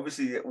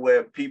 obviously,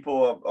 where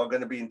people are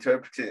going to be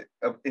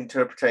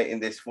interpreting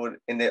this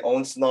in their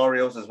own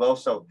scenarios as well.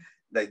 So,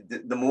 like,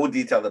 the more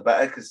detail, the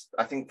better. Because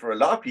I think for a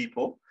lot of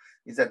people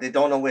is that they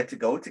don't know where to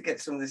go to get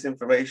some of this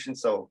information.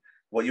 So,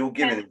 what you're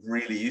giving is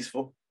really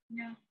useful.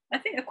 Yeah, I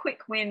think a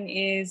quick win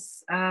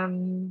is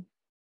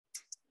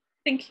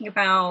thinking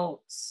about,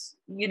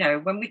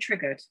 when we're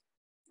triggered.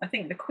 I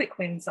think the quick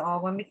wins are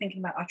when we're thinking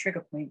about our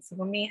trigger points. So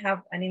when we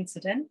have an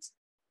incident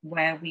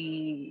where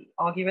we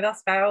argue with our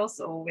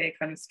spouse, or we're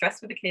kind of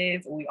stressed with the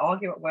kids, or we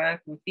argue at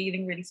work, we're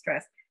feeling really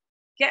stressed,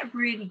 get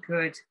really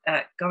good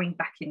at going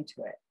back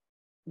into it.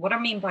 What I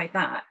mean by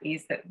that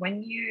is that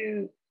when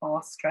you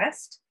are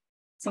stressed,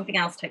 something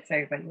else takes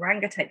over. Your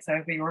anger takes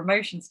over, your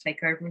emotions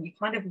take over, and you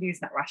kind of lose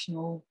that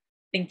rational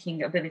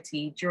thinking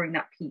ability during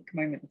that peak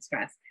moment of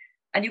stress.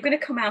 And you're going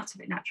to come out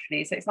of it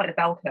naturally. So it's like the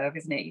bell curve,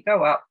 isn't it? You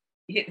go up,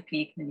 you hit the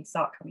peak, and then you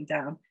start coming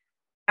down.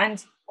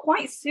 And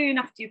quite soon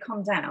after you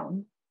come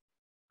down,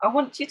 I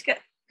want you to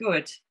get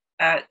good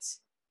at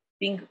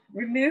being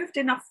removed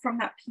enough from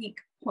that peak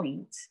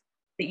point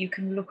that you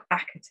can look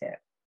back at it.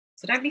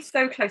 So don't be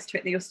so close to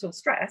it that you're still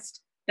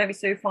stressed. Don't be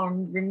so far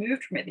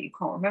removed from it that you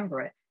can't remember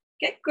it.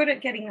 Get good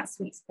at getting that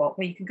sweet spot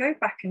where you can go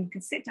back and you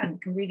can sit down and you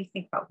can really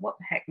think about what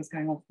the heck was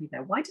going on for me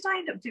there. Why did I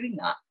end up doing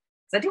that?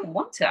 Because I didn't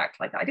want to act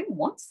like that. I didn't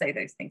want to say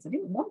those things. I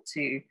didn't want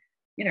to,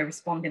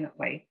 respond in that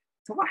way.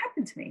 So what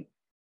happened to me?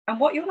 And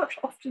what you'll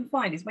often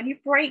find is when you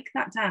break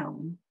that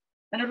down,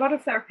 and a lot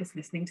of therapists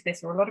listening to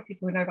this, or a lot of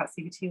people who know about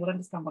CBT will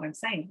understand what I'm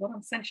saying. What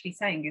I'm essentially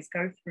saying is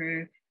go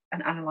through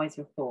and analyze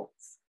your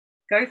thoughts.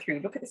 Go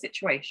through, look at the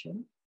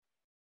situation,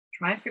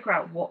 try and figure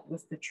out what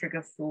was the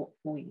trigger thought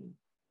for you.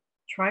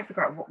 Try and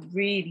figure out what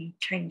really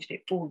changed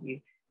it for you.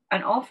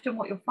 And often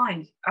what you'll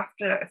find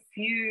after a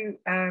few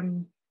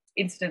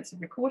incidents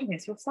of recording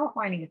this, you'll start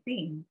finding a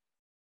theme.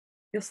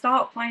 You'll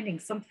start finding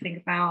something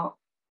about,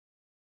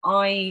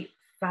 I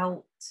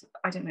felt,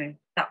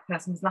 that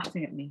person was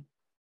laughing at me.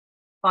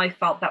 I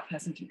felt that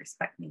person didn't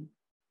respect me.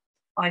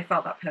 I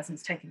felt that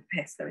person's taking a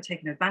piss. They were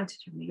taking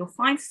advantage of me. You'll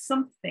find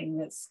something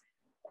that's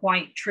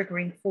quite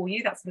triggering for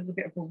you. That's a little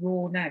bit of a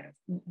raw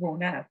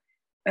nerve.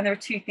 And there are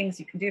two things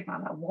you can do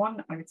about that.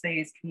 One, I would say,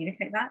 is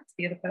communicate that to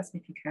the other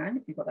person if you can,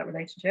 if you've got that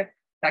relationship.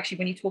 Actually,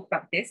 when you talk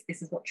about this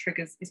is what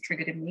is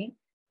triggered in me.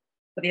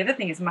 But the other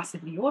thing is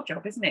massively your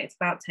job, isn't it? It's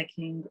about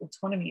taking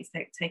autonomy. It's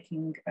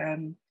taking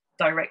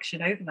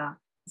direction over that.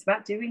 It's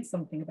about doing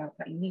something about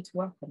that. You need to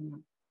work on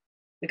that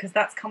because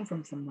that's come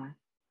from somewhere.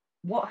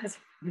 What has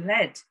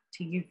led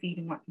to you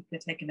feeling like people are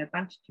taking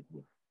advantage of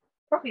you?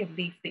 Probably a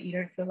belief that you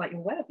don't feel like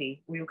you're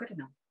worthy or you're good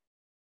enough.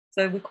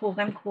 So we call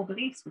them core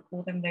beliefs. We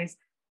call them those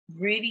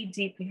really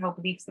deeply held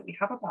beliefs that we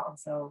have about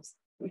ourselves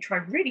that we try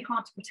really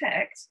hard to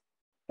protect,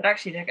 but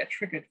actually they get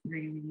triggered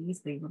really, really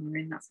easily when we're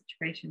in that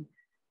situation.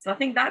 So I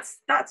think that's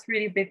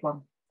really a big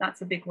one.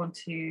 That's a big one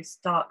to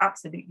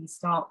absolutely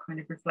start kind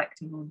of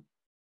reflecting on.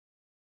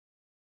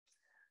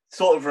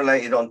 Sort of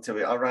related onto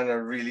it, I ran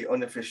a really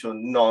unofficial,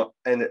 not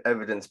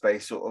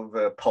evidence-based sort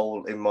of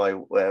poll in my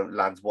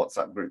lads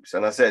WhatsApp groups,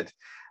 and I said,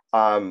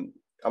 I'm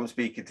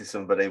speaking to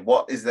somebody.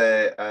 What is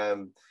the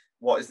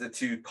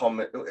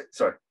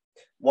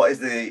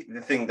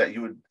thing that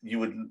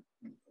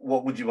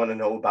what would you want to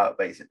know about,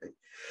 basically?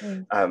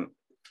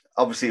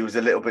 Obviously it was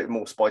a little bit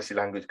more spicy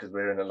language because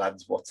we're in a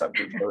lads WhatsApp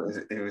group, so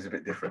it was a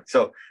bit different.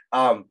 So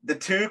the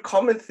two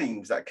common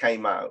themes that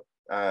came out,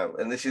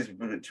 and this is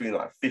between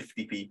like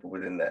 50 people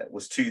within there,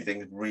 was two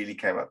things really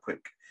came out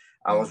quick.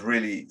 I was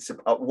really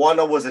one,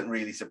 I wasn't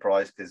really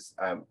surprised because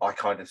I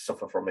kind of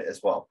suffer from it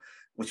as well,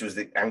 which was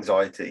the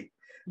anxiety.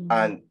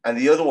 And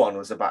the other one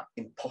was about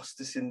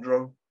imposter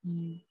syndrome.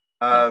 Yeah.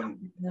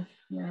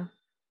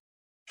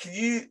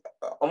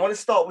 I want to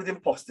start with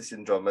imposter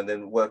syndrome and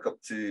then work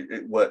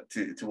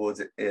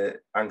towards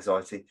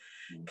anxiety.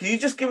 Can you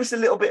just give us a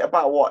little bit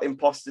about what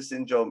imposter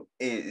syndrome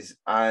is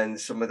and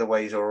some of the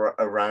ways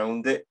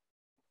around it?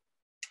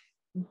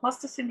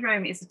 Imposter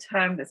syndrome is a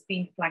term that's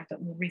been flagged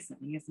up more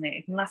recently, isn't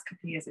it? In the last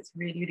couple of years, it's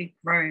really, really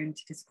grown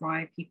to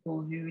describe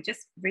people who are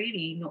just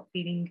really not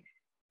feeling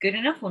good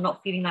enough, or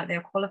not feeling like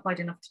they're qualified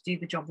enough to do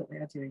the job that they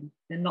are doing.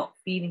 They're not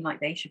feeling like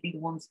they should be the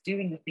ones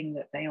doing the thing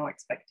that they are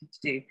expected to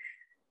do.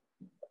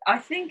 I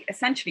think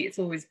essentially it's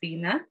always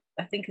been there.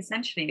 I think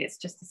essentially it's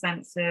just a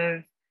sense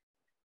of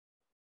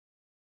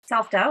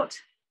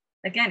self-doubt.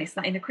 Again, it's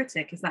that inner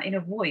critic, it's that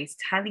inner voice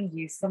telling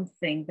you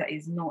something that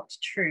is not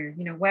true.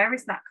 You know, where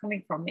is that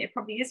coming from? It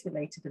probably is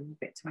related a little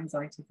bit to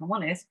anxiety, if I'm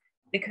honest,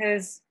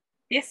 because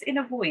this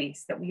inner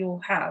voice that we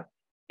all have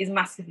is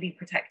massively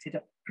protective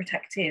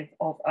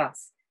of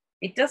us.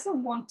 It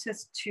doesn't want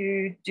us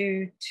to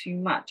do too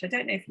much. I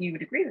don't know if you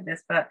would agree with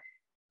this, but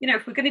you know,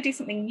 if we're going to do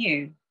something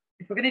new,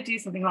 if we're going to do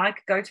something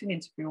like go to an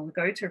interview, or we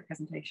go to a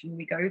presentation,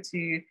 we go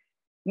to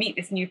meet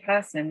this new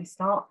person, we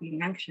start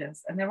feeling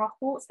anxious, and there are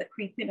thoughts that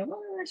creep in.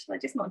 Oh, should I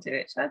just not do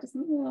it? Should I just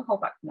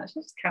hold back from that? Should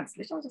I just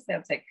cancel it? Should I just say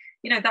I'm sick?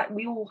 You know, that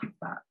we all have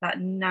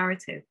that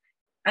narrative.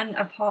 And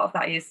a part of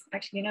that is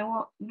actually, you know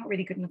what? You're not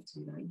really good enough to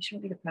do that. You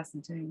shouldn't be the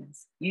person doing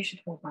this. You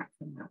should hold back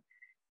from that.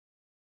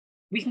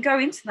 We can go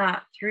into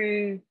that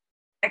through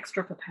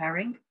extra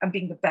preparing and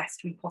being the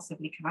best we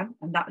possibly can.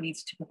 And that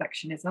leads to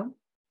perfectionism.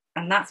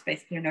 And that's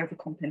basically an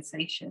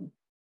overcompensation,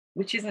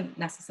 which isn't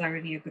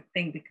necessarily a good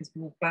thing because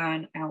we'll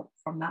burn out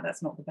from that.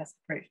 That's not the best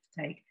approach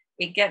to take.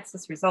 It gets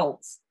us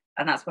results,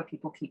 and that's why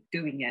people keep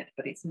doing it,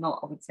 but it's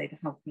not, I would say, the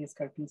healthiest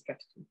coping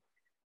strategy.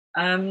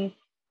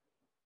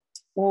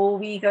 Or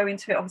we go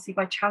into it obviously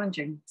by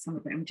challenging some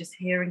of it and just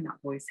hearing that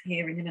voice,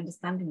 hearing and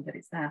understanding that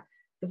it's there.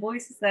 The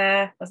voice is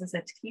there, as I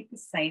said, to keep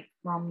us safe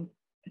from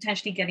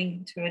potentially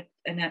getting into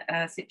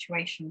a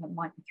situation that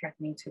might be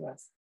threatening to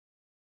us.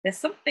 There's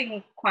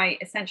something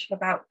quite essential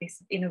about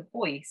this inner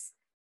voice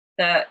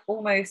that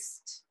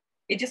almost,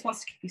 it just wants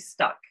to keep you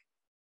stuck.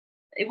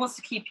 It wants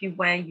to keep you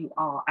where you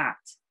are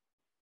at,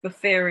 for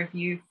fear of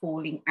you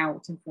falling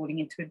out and falling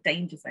into a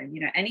danger zone.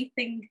 You know,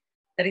 anything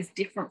that is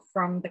different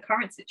from the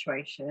current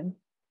situation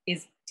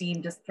is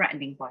deemed as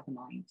threatening by the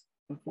mind,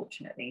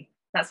 unfortunately.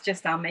 That's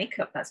just our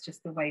makeup. That's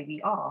just the way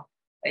we are.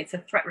 It's a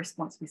threat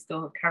response we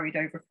still have carried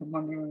over from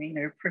when we were, you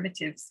know,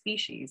 primitive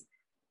species.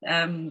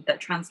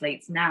 That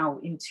translates now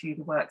into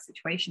the work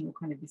situation, or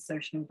kind of the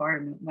social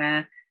environment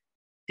where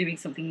doing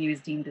something new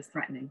is deemed as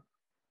threatening.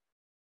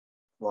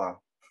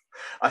 Wow.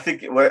 I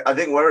think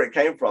where it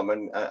came from,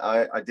 and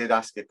I did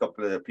ask a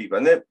couple of people,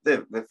 and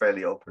they're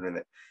fairly open in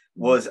it,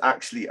 was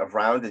actually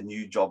around a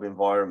new job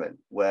environment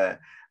where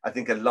I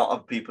think a lot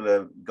of people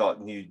have got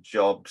new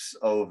jobs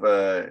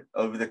over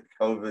the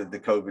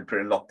COVID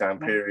period, lockdown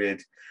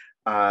period,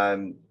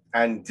 and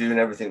doing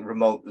everything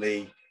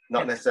remotely,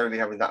 not necessarily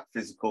having that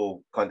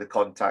physical kind of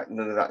contact,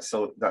 none of that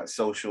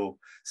social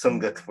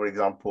sangat, for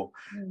example,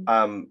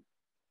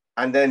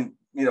 and then,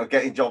 you know,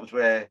 getting jobs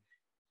where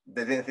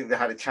they didn't think they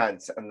had a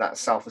chance, and that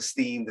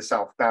self-esteem, the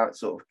self-doubt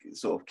sort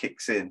of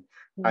kicks in.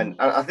 And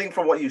I think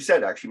from what you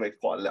said actually makes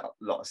quite a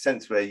lot of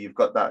sense, where you've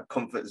got that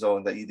comfort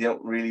zone that you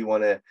don't really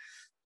want to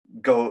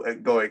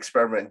go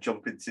experiment and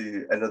jump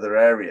into another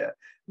area,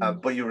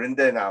 but you're in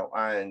there now,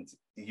 and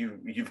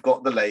you've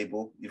got the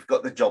label, you've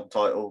got the job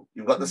title,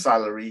 you've got the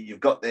salary, you've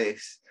got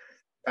this,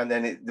 and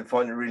then they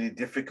find it really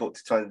difficult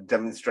to try and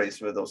demonstrate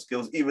some of those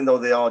skills, even though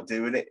they are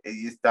doing it. It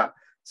is that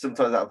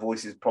sometimes that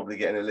voice is probably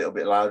getting a little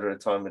bit louder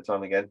time and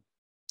time again.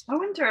 I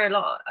wonder a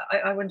lot.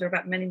 I wonder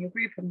about men in your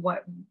group and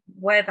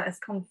where that has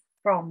come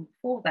from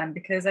for them,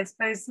 because I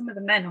suppose some of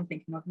the men I'm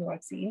thinking of who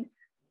I've seen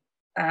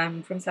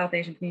from South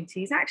Asian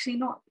communities, actually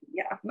not,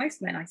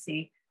 most men I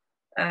see,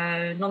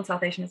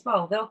 non-South Asian as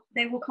well,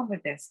 they will come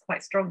with this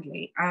quite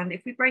strongly. And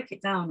if we break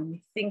it down and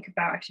we think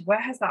about actually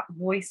where has that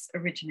voice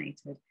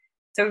originated,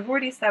 so we've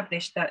already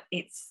established that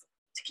it's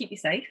to keep you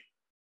safe,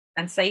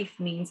 and safe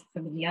means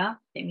familiar,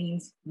 it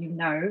means you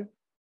know,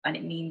 and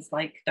it means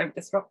like don't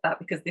disrupt that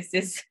because this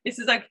is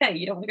okay,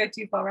 you don't want to go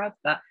too far out of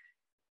that.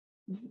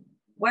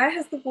 where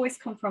has the voice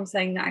come from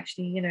saying that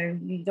actually, you know,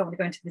 you don't want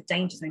to go into the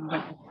danger zone, you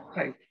won't have to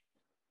cope?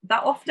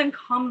 That often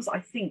comes, I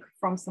think,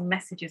 from some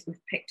messages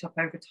we've picked up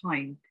over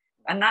time.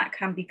 And that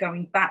can be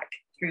going back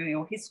through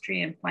your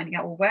history and finding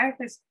out, well, where are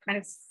those kind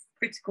of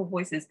critical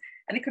voices?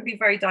 And it could be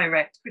very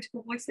direct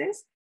critical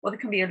voices, or they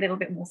can be a little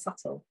bit more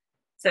subtle.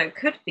 So it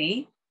could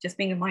be just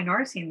being a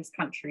minority in this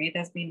country,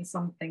 there's been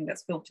something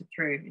that's filtered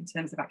through in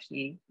terms of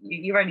actually,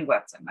 you only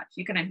work so much,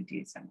 you can only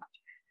do so much.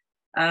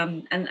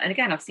 And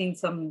again, I've seen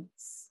some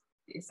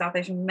South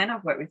Asian men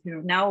I've worked with who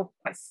are now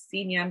quite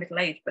senior,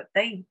 middle-aged, but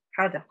they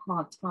had a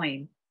hard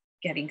time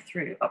getting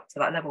through up to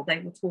that level. They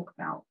will talk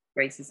about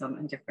racism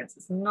and difference.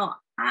 It's not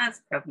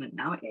as prevalent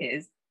now, it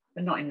is,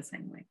 but not in the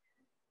same way.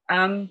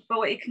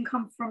 But it can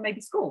come from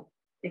maybe school.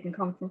 It can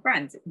come from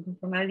friends. It can come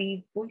from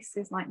early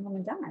voices like mum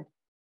and dad.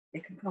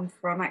 It can come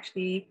from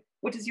actually,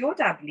 what does your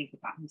dad believe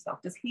about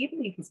himself? Does he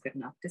believe he's good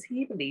enough? Does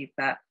he believe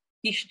that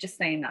he should just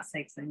stay in that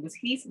safe zone? Was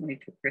he someone who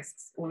took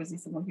risks, or was he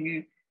someone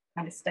who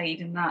kind of stayed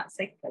in that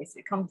safe place?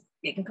 It can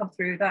come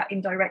through that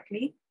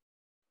indirectly,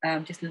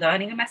 just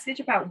learning a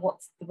message about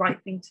what's the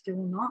right thing to do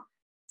or not.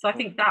 So I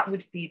think that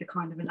would be the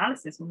kind of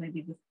analysis, or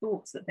maybe the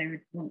thoughts that they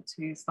would want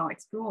to start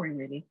exploring,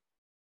 really.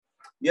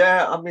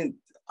 Yeah, I've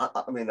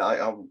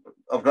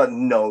got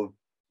no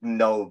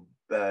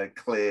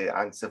clear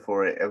answer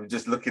for it. I was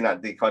just looking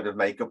at the kind of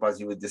makeup as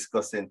you were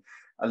discussing.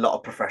 A lot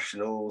of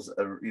professionals,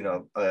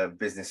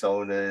 business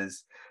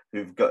owners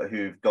who've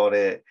got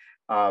it.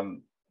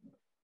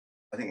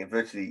 I think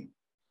virtually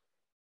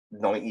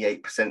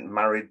 98%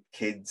 married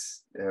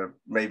kids.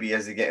 Maybe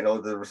as you're getting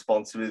older, the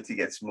responsibility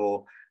gets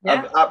more.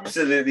 Yeah.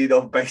 Absolutely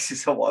no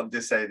basis on what I'm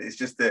just saying. It's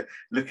just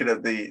looking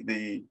at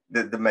the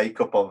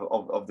makeup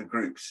of the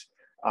groups,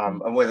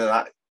 and whether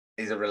that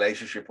is a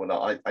relationship or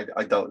not,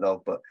 I don't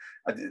know. But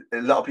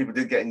a lot of people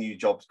did get new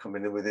jobs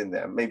coming in within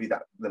there. Maybe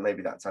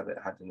that's had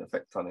an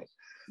effect on it.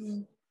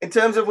 In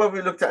terms of when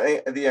we looked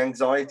at the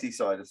anxiety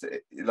side of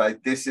it,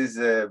 like this is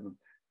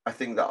I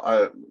think that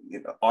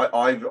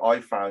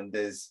I found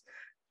is,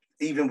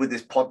 even with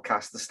this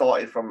podcast, I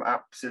started from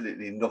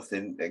absolutely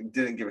nothing,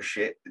 didn't give a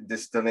shit,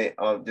 just done it,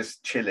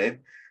 just chilling.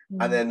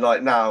 And then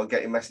like now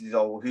getting messages,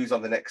 oh, who's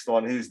on the next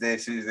one? Who's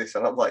this?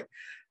 And I'm like,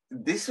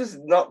 this was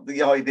not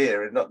the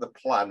idea and not the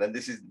plan. And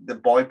this is the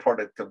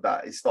byproduct of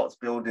that. It starts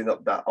building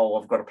up that,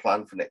 oh, I've got a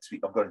plan for next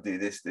week. I've got to do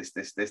this,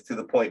 to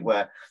the point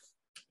where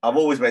I've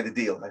always made a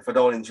deal. If I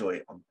don't enjoy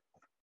it,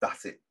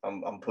 that's it.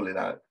 I'm pulling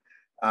out.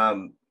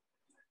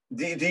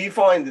 Do you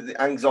find that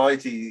the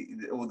anxiety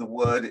or the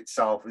word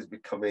itself is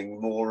becoming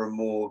more and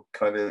more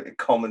kind of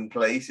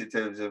commonplace in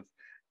terms of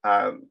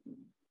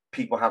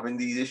people having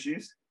these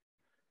issues?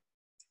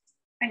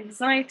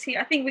 Anxiety,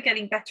 I think we're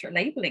getting better at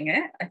labeling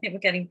it. I think we're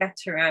getting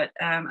better at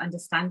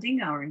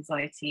understanding our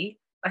anxiety.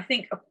 I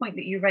think a point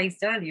that you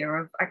raised earlier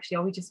of actually,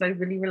 are we just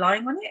overly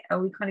relying on it? Are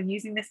we kind of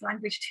using this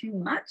language too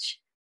much?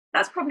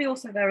 That's probably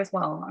also there as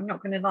well. I'm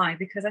not going to lie,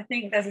 because I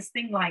think there's this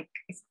thing like,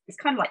 it's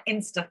kind of like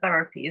insta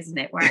therapy, isn't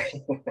it? Where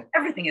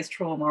everything is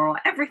trauma, or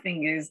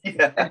everything is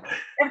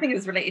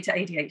related to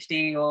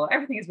ADHD, or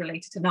everything is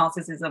related to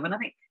narcissism. And I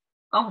think,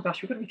 oh my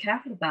gosh, we've got to be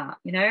careful of that,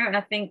 you know? And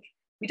I think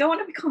we don't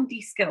want to become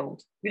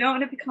de-skilled. We don't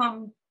want to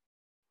become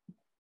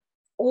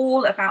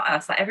all about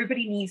us. Like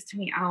everybody needs to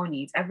meet our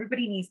needs.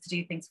 Everybody needs to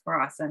do things for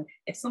us. And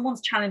if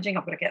someone's challenging,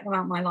 I've got to get them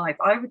out of my life.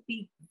 I would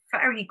be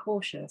very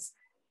cautious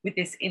with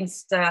this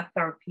insta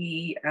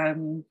therapy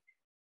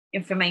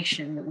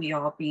information that we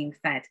are being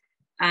fed.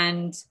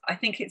 And I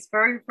think it's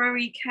very,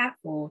 very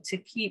careful to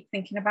keep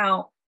thinking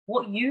about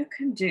what you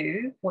can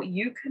do, what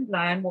you can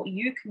learn, what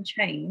you can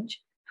change,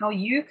 how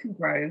you can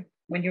grow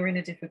when you're in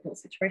a difficult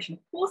situation.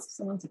 Of course, if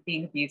someone's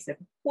being abusive,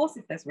 of course,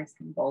 if there's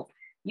risk involved,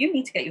 you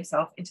need to get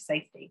yourself into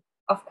safety.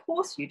 Of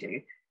course you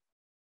do.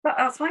 But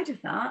outside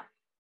of that,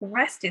 the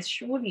rest is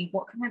surely,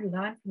 what can I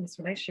learn from this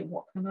relationship?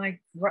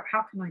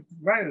 How can I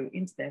grow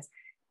into this?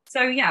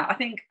 So yeah, I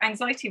think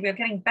anxiety, we're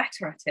getting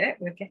better at it.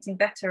 We're getting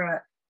better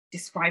at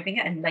describing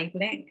it and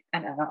labeling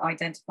and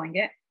identifying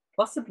it.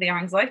 Possibly our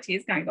anxiety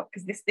is going up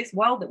because this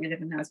world that we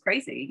live in now is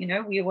crazy. You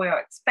know, we are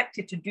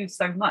expected to do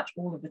so much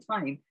all of the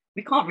time.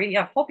 We can't really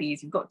have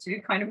hobbies. You've got to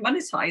kind of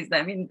monetize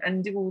them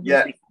and do all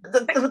these things.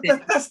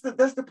 That's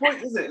the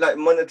point, isn't it? Like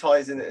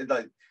monetizing it.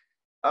 Like,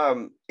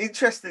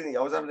 interestingly,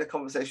 I was having a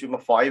conversation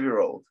with my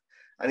 5-year-old,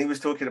 and he was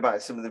talking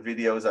about some of the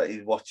videos that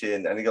he's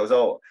watching, and he goes,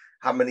 "Oh,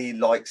 how many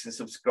likes and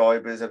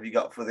subscribers have you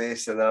got for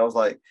this?" And then I was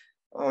like,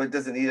 "Oh, it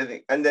doesn't need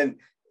anything." And then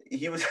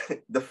he was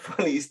the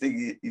funniest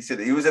thing he said.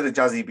 He was in a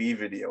Jazzy B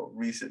video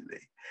recently,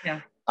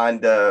 yeah,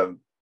 and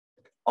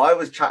I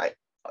was chatting.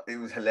 It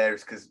was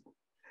hilarious because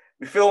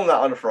we filmed that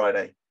on a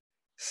Friday.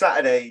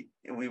 Saturday,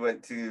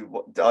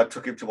 I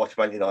took him to watch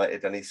Man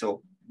United, and he saw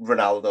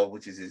Ronaldo,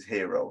 which is his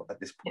hero at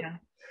this point. Yeah.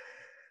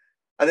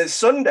 And then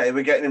Sunday,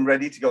 we're getting him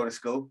ready to go to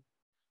school.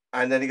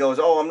 And then he goes,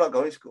 "Oh, I'm not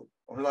going to school."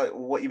 I was like,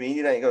 "Well, what do you mean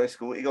you ain't going to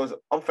school?" He goes,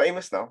 "I'm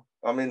famous now.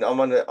 I mean,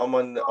 I'm on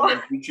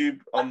YouTube.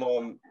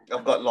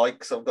 I've got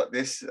likes. I've got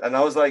this." And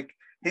I was like,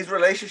 his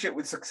relationship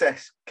with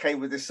success came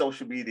with this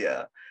social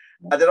media.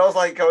 And then I was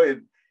like,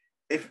 going,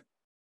 if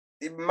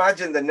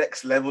imagine the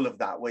next level of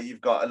that, where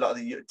you've got a lot of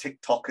the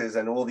TikTokers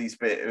and all these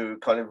bit who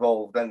kind of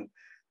involved, and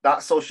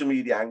that social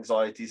media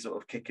anxiety sort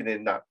of kicking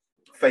in, that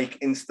fake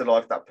Insta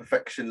life, that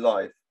perfection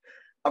life.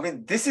 I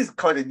mean, this is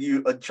kind of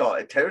new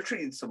uncharted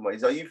territory in some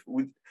ways. Are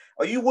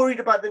you worried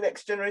about the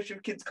next generation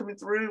of kids coming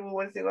through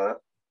or anything like that?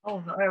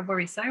 Oh, I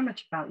worry so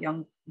much about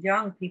young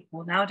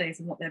people nowadays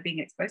and what they're being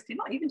exposed to.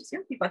 Not even just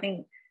young people. I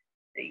think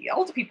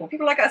older people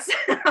like us.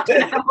 I don't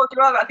know how old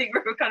you are, but I think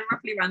we're kind of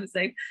roughly around the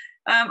same.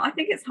 I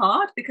think it's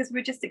hard because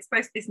we're just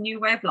exposed to this new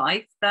way of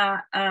life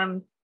that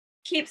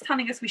keeps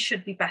telling us we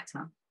should be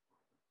better.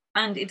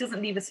 And it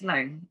doesn't leave us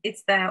alone.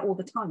 It's there all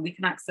the time. We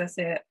can access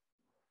it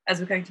as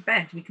we're going to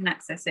bed. We can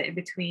access it in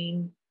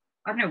between,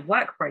 I don't know,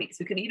 work breaks.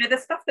 We can, the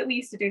stuff that we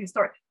used to do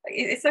historically.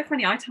 It's so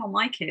funny. I tell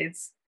my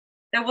kids,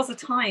 there was a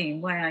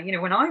time where,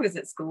 when I was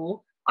at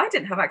school, I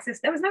didn't have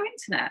access. There was no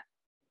internet.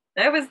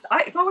 If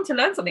I wanted to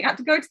learn something, I had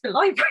to go to the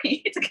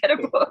library to get a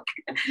book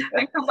and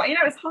come back. It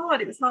was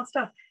hard. It was hard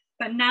stuff.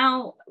 But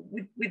now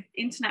with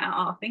internet at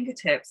our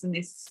fingertips and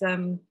this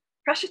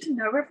pressure to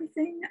know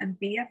everything and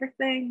be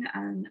everything,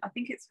 and I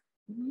think it's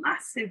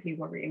massively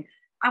worrying.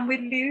 And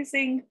we're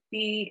losing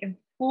the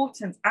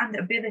importance and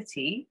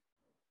ability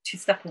to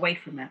step away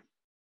from it,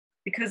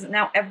 because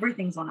now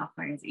everything's on our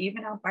phones,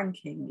 even our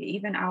banking,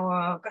 even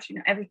our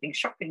everything,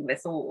 shopping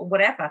lists or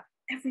whatever,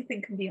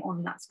 everything can be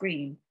on that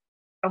screen.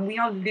 And we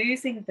are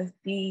losing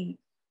the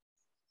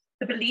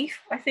belief,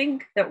 I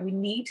think, that we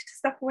need to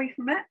step away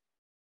from it,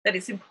 that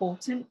it's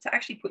important to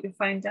actually put your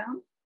phone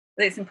down,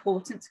 that it's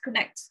important to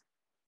connect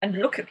and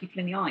look at people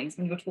in the eyes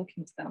when you're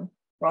talking to them,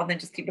 rather than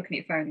just keep looking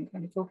at your phone and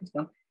kind of talking to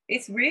them.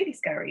 It's really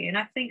scary. And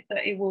I think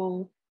that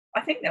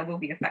there will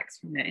be effects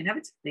from it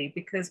inevitably,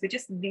 because we're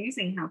just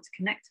losing how to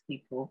connect to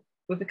people.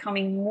 We're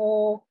becoming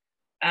more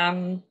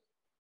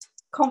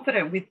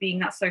confident with being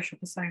that social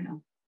persona.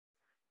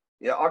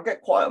 Yeah, I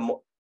get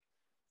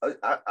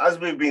as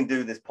we've been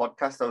doing this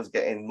podcast, I was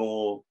getting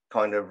more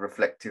kind of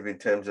reflective in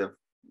terms of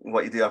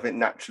what you do. I think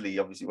naturally,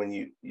 obviously, when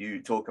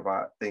you talk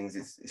about things,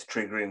 it's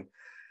triggering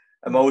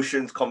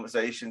emotions,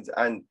 conversations.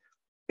 And,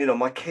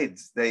 my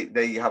kids,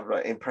 they have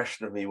an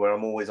impression of me where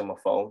I'm always on my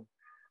phone.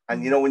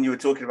 And, when you were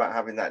talking about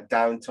having that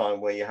downtime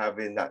where you're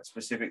having that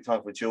specific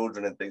time for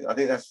children and things, I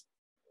think that's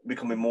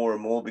becoming more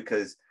and more,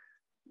 because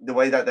the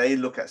way that they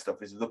look at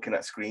stuff is looking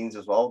at screens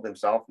as well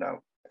themselves now.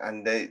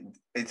 And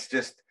it's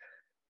just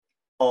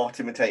art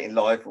imitating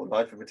life, or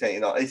life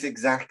imitating art. It's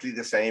exactly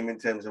the same in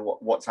terms of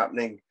what's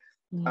happening.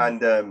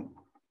 And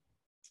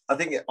I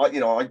think I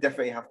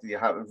definitely have to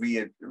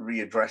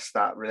readdress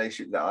that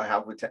relationship that I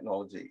have with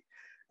technology,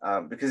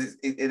 because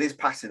it is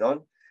passing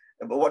on.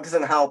 But what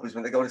doesn't help is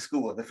when they go to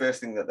school, the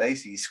first thing that they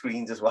see is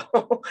screens as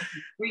well.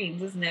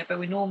 Screens, isn't it? But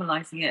we're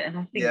normalizing it, and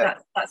I think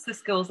that's the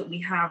skills that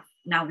we have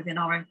now within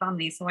our own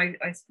families. So I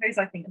suppose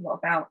I think a lot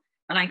about,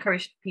 and I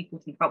encourage people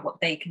to think about what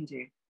they can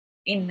do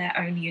in their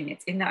own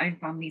units, in their own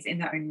families, in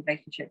their own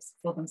relationships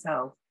for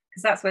themselves,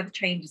 because that's where the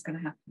change is going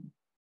to happen.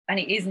 And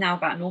it is now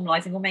about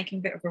normalizing or making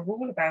a bit of a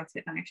rule about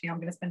it. And actually, I'm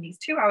going to spend these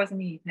 2 hours in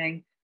the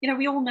evening.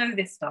 We all know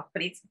this stuff,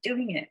 but it's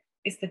doing it.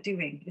 It's the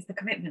doing. It's the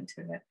commitment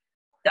to it.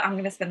 That I'm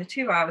going to spend the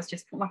 2 hours,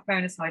 just put my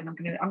phone aside, and I'm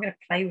going to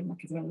play with my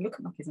kids. I'm going to look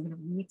at my kids. I'm going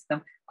to read to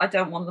them. I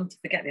don't want them to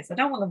forget this. I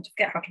don't want them to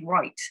forget how to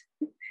write,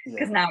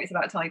 because now it's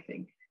about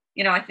typing.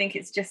 I think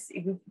it's just,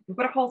 we've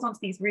got to hold on to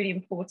these really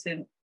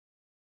important,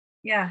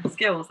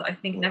 skills that I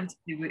think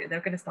inevitably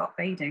they're going to start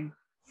fading.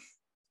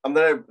 I'm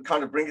going to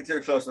kind of bring it to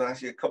a close and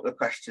ask you a couple of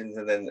questions,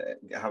 and then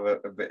have a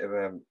bit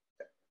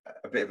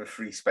of a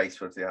free space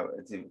for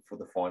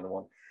the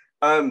final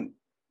one.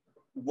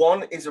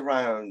 One is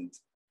around,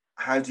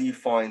 how do you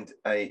find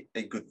a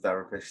good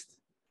therapist?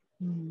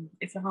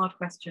 It's a hard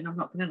question. I'm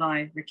not going to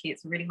lie, Ricky.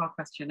 It's a really hard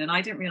question, and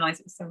I didn't realize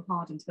it was so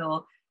hard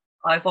until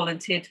I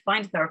volunteered to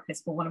find a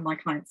therapist for one of my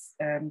clients'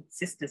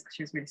 sisters, because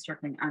she was really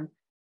struggling. And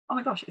oh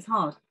my gosh, it's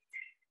hard.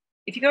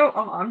 If you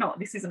go,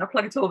 this isn't a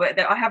plug at all, but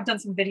I have done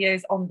some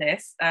videos on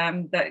this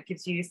that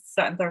gives you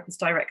certain therapist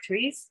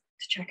directories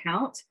to check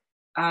out.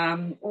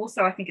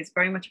 Also, I think it's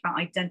very much about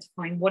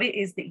identifying what it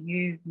is that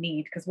you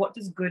need, because what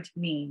does good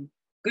mean?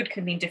 Good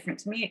can mean different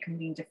to me. It can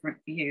mean different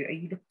for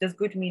you. Does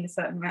good mean a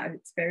certain amount of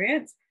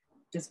experience?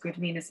 Does good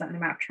mean a certain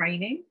amount of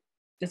training?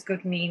 Does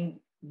good mean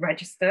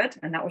registered?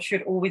 And that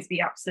should always be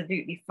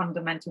absolutely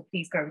fundamental.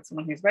 Please go with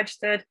someone who's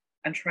registered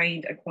and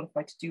trained and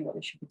qualified to do what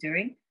they should be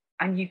doing.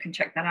 And you can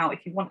check that out.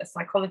 If you want a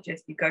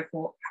psychologist, you go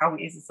for how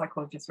is a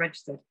psychologist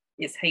registered.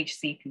 It's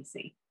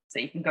HCPC. So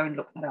you can go and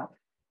look that up.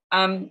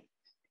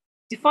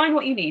 Define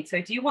what you need.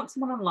 So do you want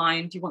someone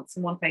online? Do you want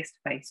someone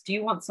face-to-face? Do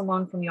you want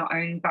someone from your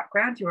own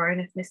background, your own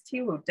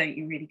ethnicity, or don't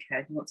you really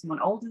care? Do you want someone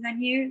older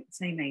than you,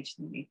 same age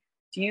than you?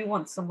 Do you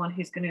want someone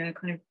who's going to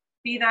kind of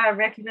be there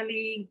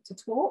regularly to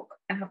talk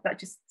and have that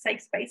just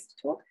safe space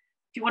to talk?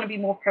 Do you want to be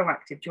more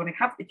proactive?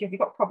 Have you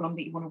got a problem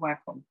that you want to work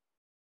on?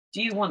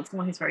 Do you want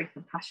someone who's very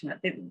compassionate?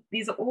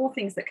 These are all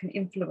things that can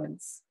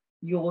influence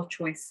your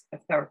choice of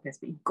therapist,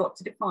 but you've got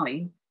to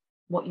define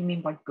what you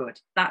mean by good.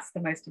 That's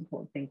the most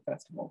important thing,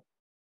 first of all.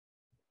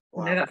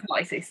 Wow. No, that's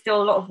not. It's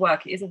still a lot of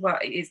work. It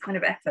is kind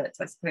of effort,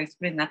 I suppose, to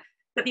put in there.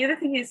 But the other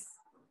thing is,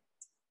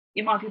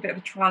 it might be a bit of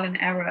a trial and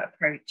error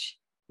approach.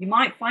 You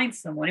might find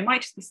someone, it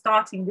might just be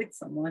starting with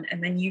someone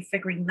and then you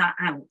figuring that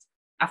out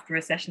after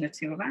a session or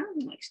two of,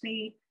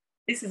 actually,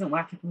 this isn't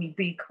working for me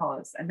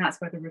because, and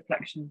that's where the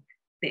reflection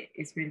bit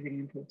is really, really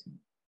important.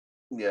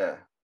 Yeah.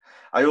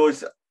 I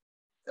always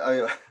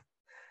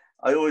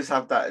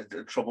have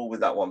that trouble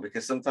with that one,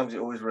 because sometimes it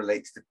always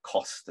relates to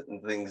cost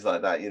and things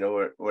like that, you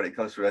know, where it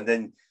comes through. And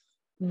then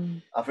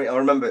I think I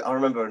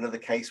remember another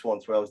case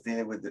once where I was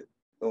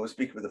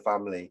speaking with a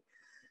family,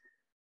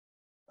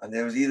 and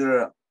there was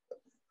either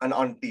an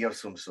auntie of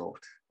some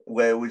sort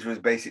which was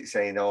basically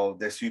saying, oh,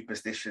 there's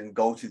superstition,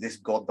 go to this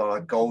god,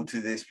 go to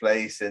this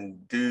place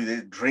and do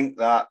this, drink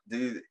that,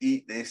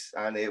 eat this,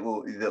 and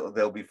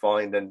they'll be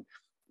fine. And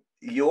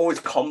you're always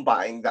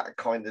combating that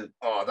kind of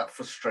that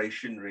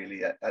frustration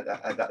really at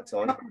that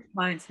time.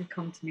 Clients who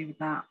come to me with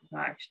that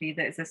actually,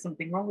 that there's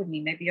something wrong with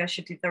me, maybe I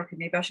should do therapy,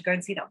 maybe I should go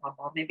and see that one,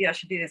 maybe I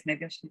should do this,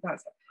 maybe I should do that.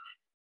 So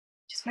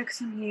just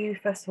focus on you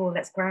first of all.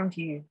 Let's ground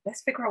you.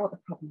 Let's figure out what the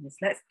problem is.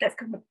 Let's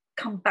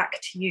come back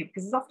to you,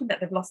 because it's often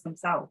that they've lost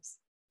themselves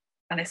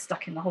and they're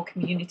stuck in the whole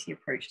community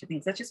approach to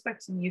things. Let's just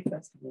focus on you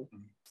first of all.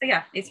 So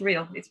yeah, it's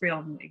real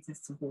and it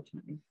exists,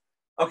 unfortunately.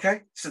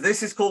 Okay, so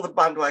this is called the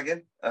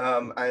Bandwagon,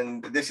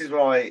 and this is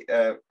where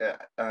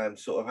I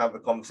sort of have a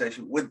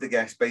conversation with the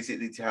guests,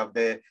 basically to have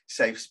their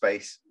safe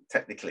space,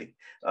 technically,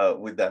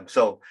 with them.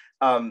 So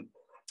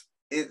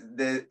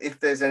if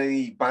there's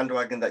any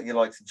bandwagon that you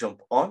like to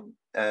jump on,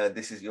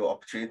 this is your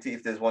opportunity.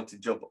 If there's one to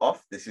jump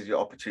off, this is your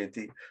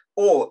opportunity.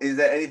 Or is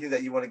there anything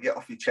that you want to get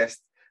off your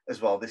chest as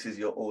well? This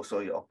is also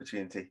your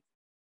opportunity.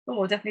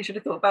 Oh, definitely should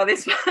have thought about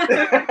this one.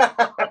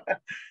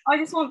 I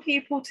just want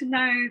people to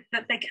know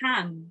that they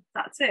can.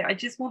 That's it. I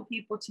just want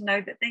people to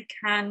know that they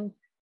can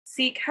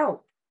seek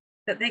help,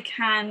 that they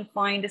can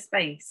find a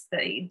space,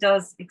 that it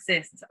does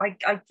exist. I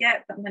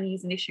get that money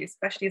is an issue,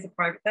 especially as a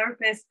private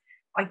therapist.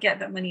 I get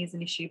that money is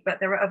an issue, but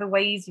there are other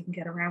ways you can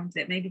get around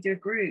it. Maybe do a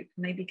group,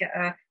 maybe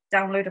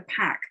download a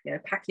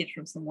package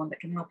from someone that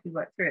can help you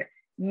work through it.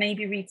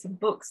 Maybe read some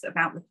books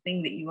about the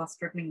thing that you are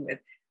struggling with.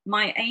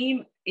 My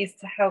aim is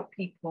to help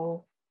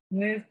people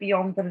move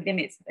beyond the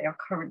limits that they are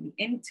currently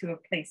into a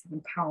place of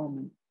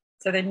empowerment.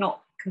 So they're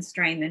not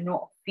constrained, they're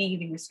not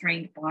feeling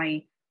restrained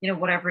by,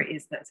 whatever it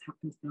is that's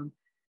happened to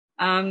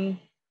them.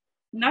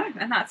 No,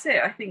 and that's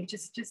it. I think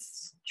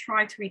just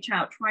try to reach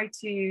out, try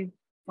to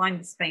find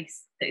the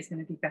space that is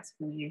going to be best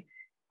for you.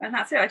 And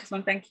that's it. I just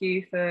want to thank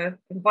you for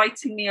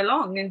inviting me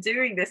along and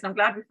doing this. I'm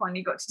glad we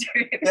finally got to do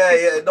it.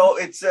 Yeah. No,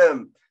 it's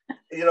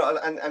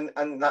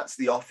and that's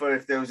the offer.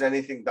 If there was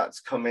anything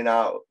that's coming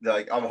out,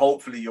 like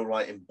hopefully you're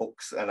writing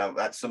books, and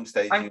at some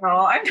stage I'm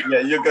not.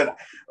 Yeah,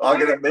 I'm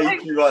gonna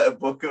make you write a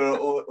book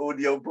or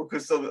audio book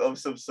of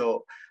some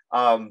sort.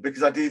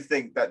 Because I do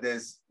think that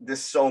there's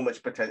so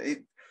much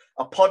potential.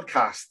 A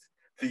podcast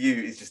for you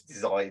is just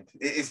designed.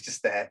 It's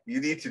just there.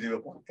 You need to do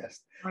a podcast.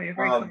 Oh, you're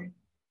very kind.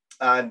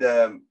 And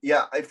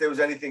if there was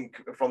anything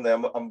from there,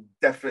 I'm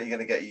definitely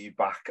going to get you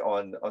back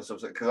on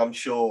something, because I'm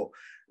sure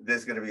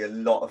there's going to be a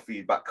lot of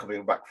feedback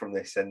coming back from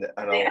this. And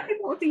I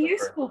think what would be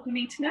useful for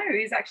me to know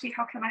is actually,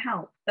 how can I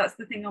help? That's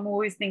the thing I'm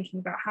always thinking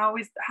about. How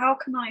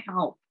can I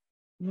help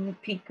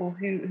people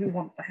who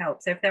want the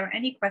help? So if there are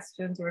any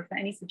questions or if there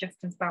are any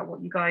suggestions about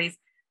what you guys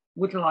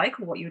would like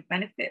or what you would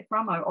benefit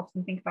from, I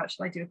often think about,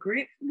 should I do a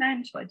group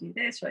then? Should I do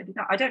this? Should I do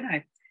that? I don't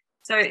know.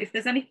 So if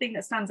there's anything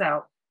that stands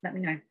out, let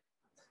me know.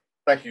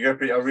 Thank you,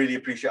 Gurpreet. I really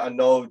appreciate it. I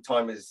know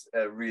time is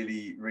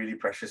really, really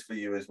precious for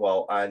you as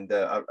well. And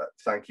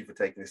thank you for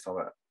taking this time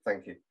out.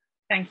 Thank you.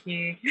 Thank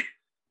you.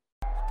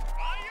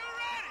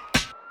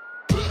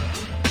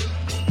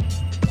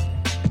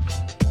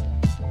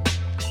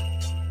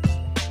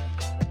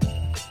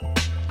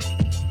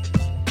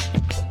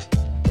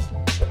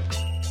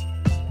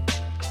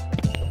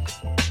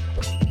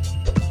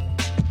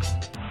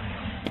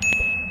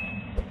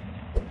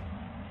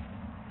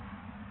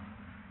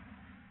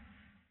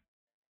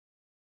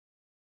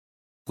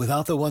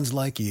 Without the ones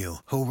like you,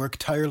 who work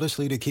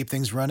tirelessly to keep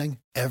things running,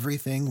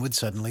 everything would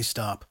suddenly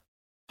stop.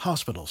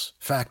 Hospitals,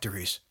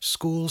 factories,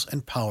 schools,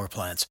 and power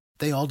plants,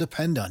 they all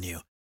depend on you.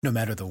 No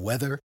matter the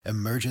weather,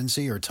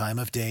 emergency, or time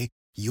of day,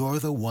 you're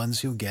the ones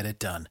who get it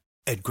done.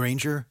 At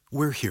Grainger,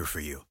 we're here for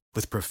you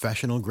with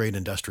professional-grade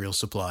industrial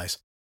supplies.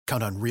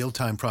 Count on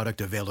real-time product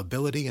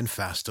availability and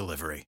fast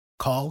delivery.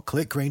 Call,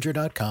 click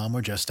Grainger.com,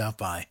 or just stop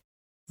by.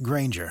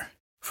 Grainger,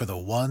 for the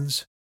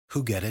ones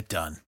who get it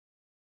done.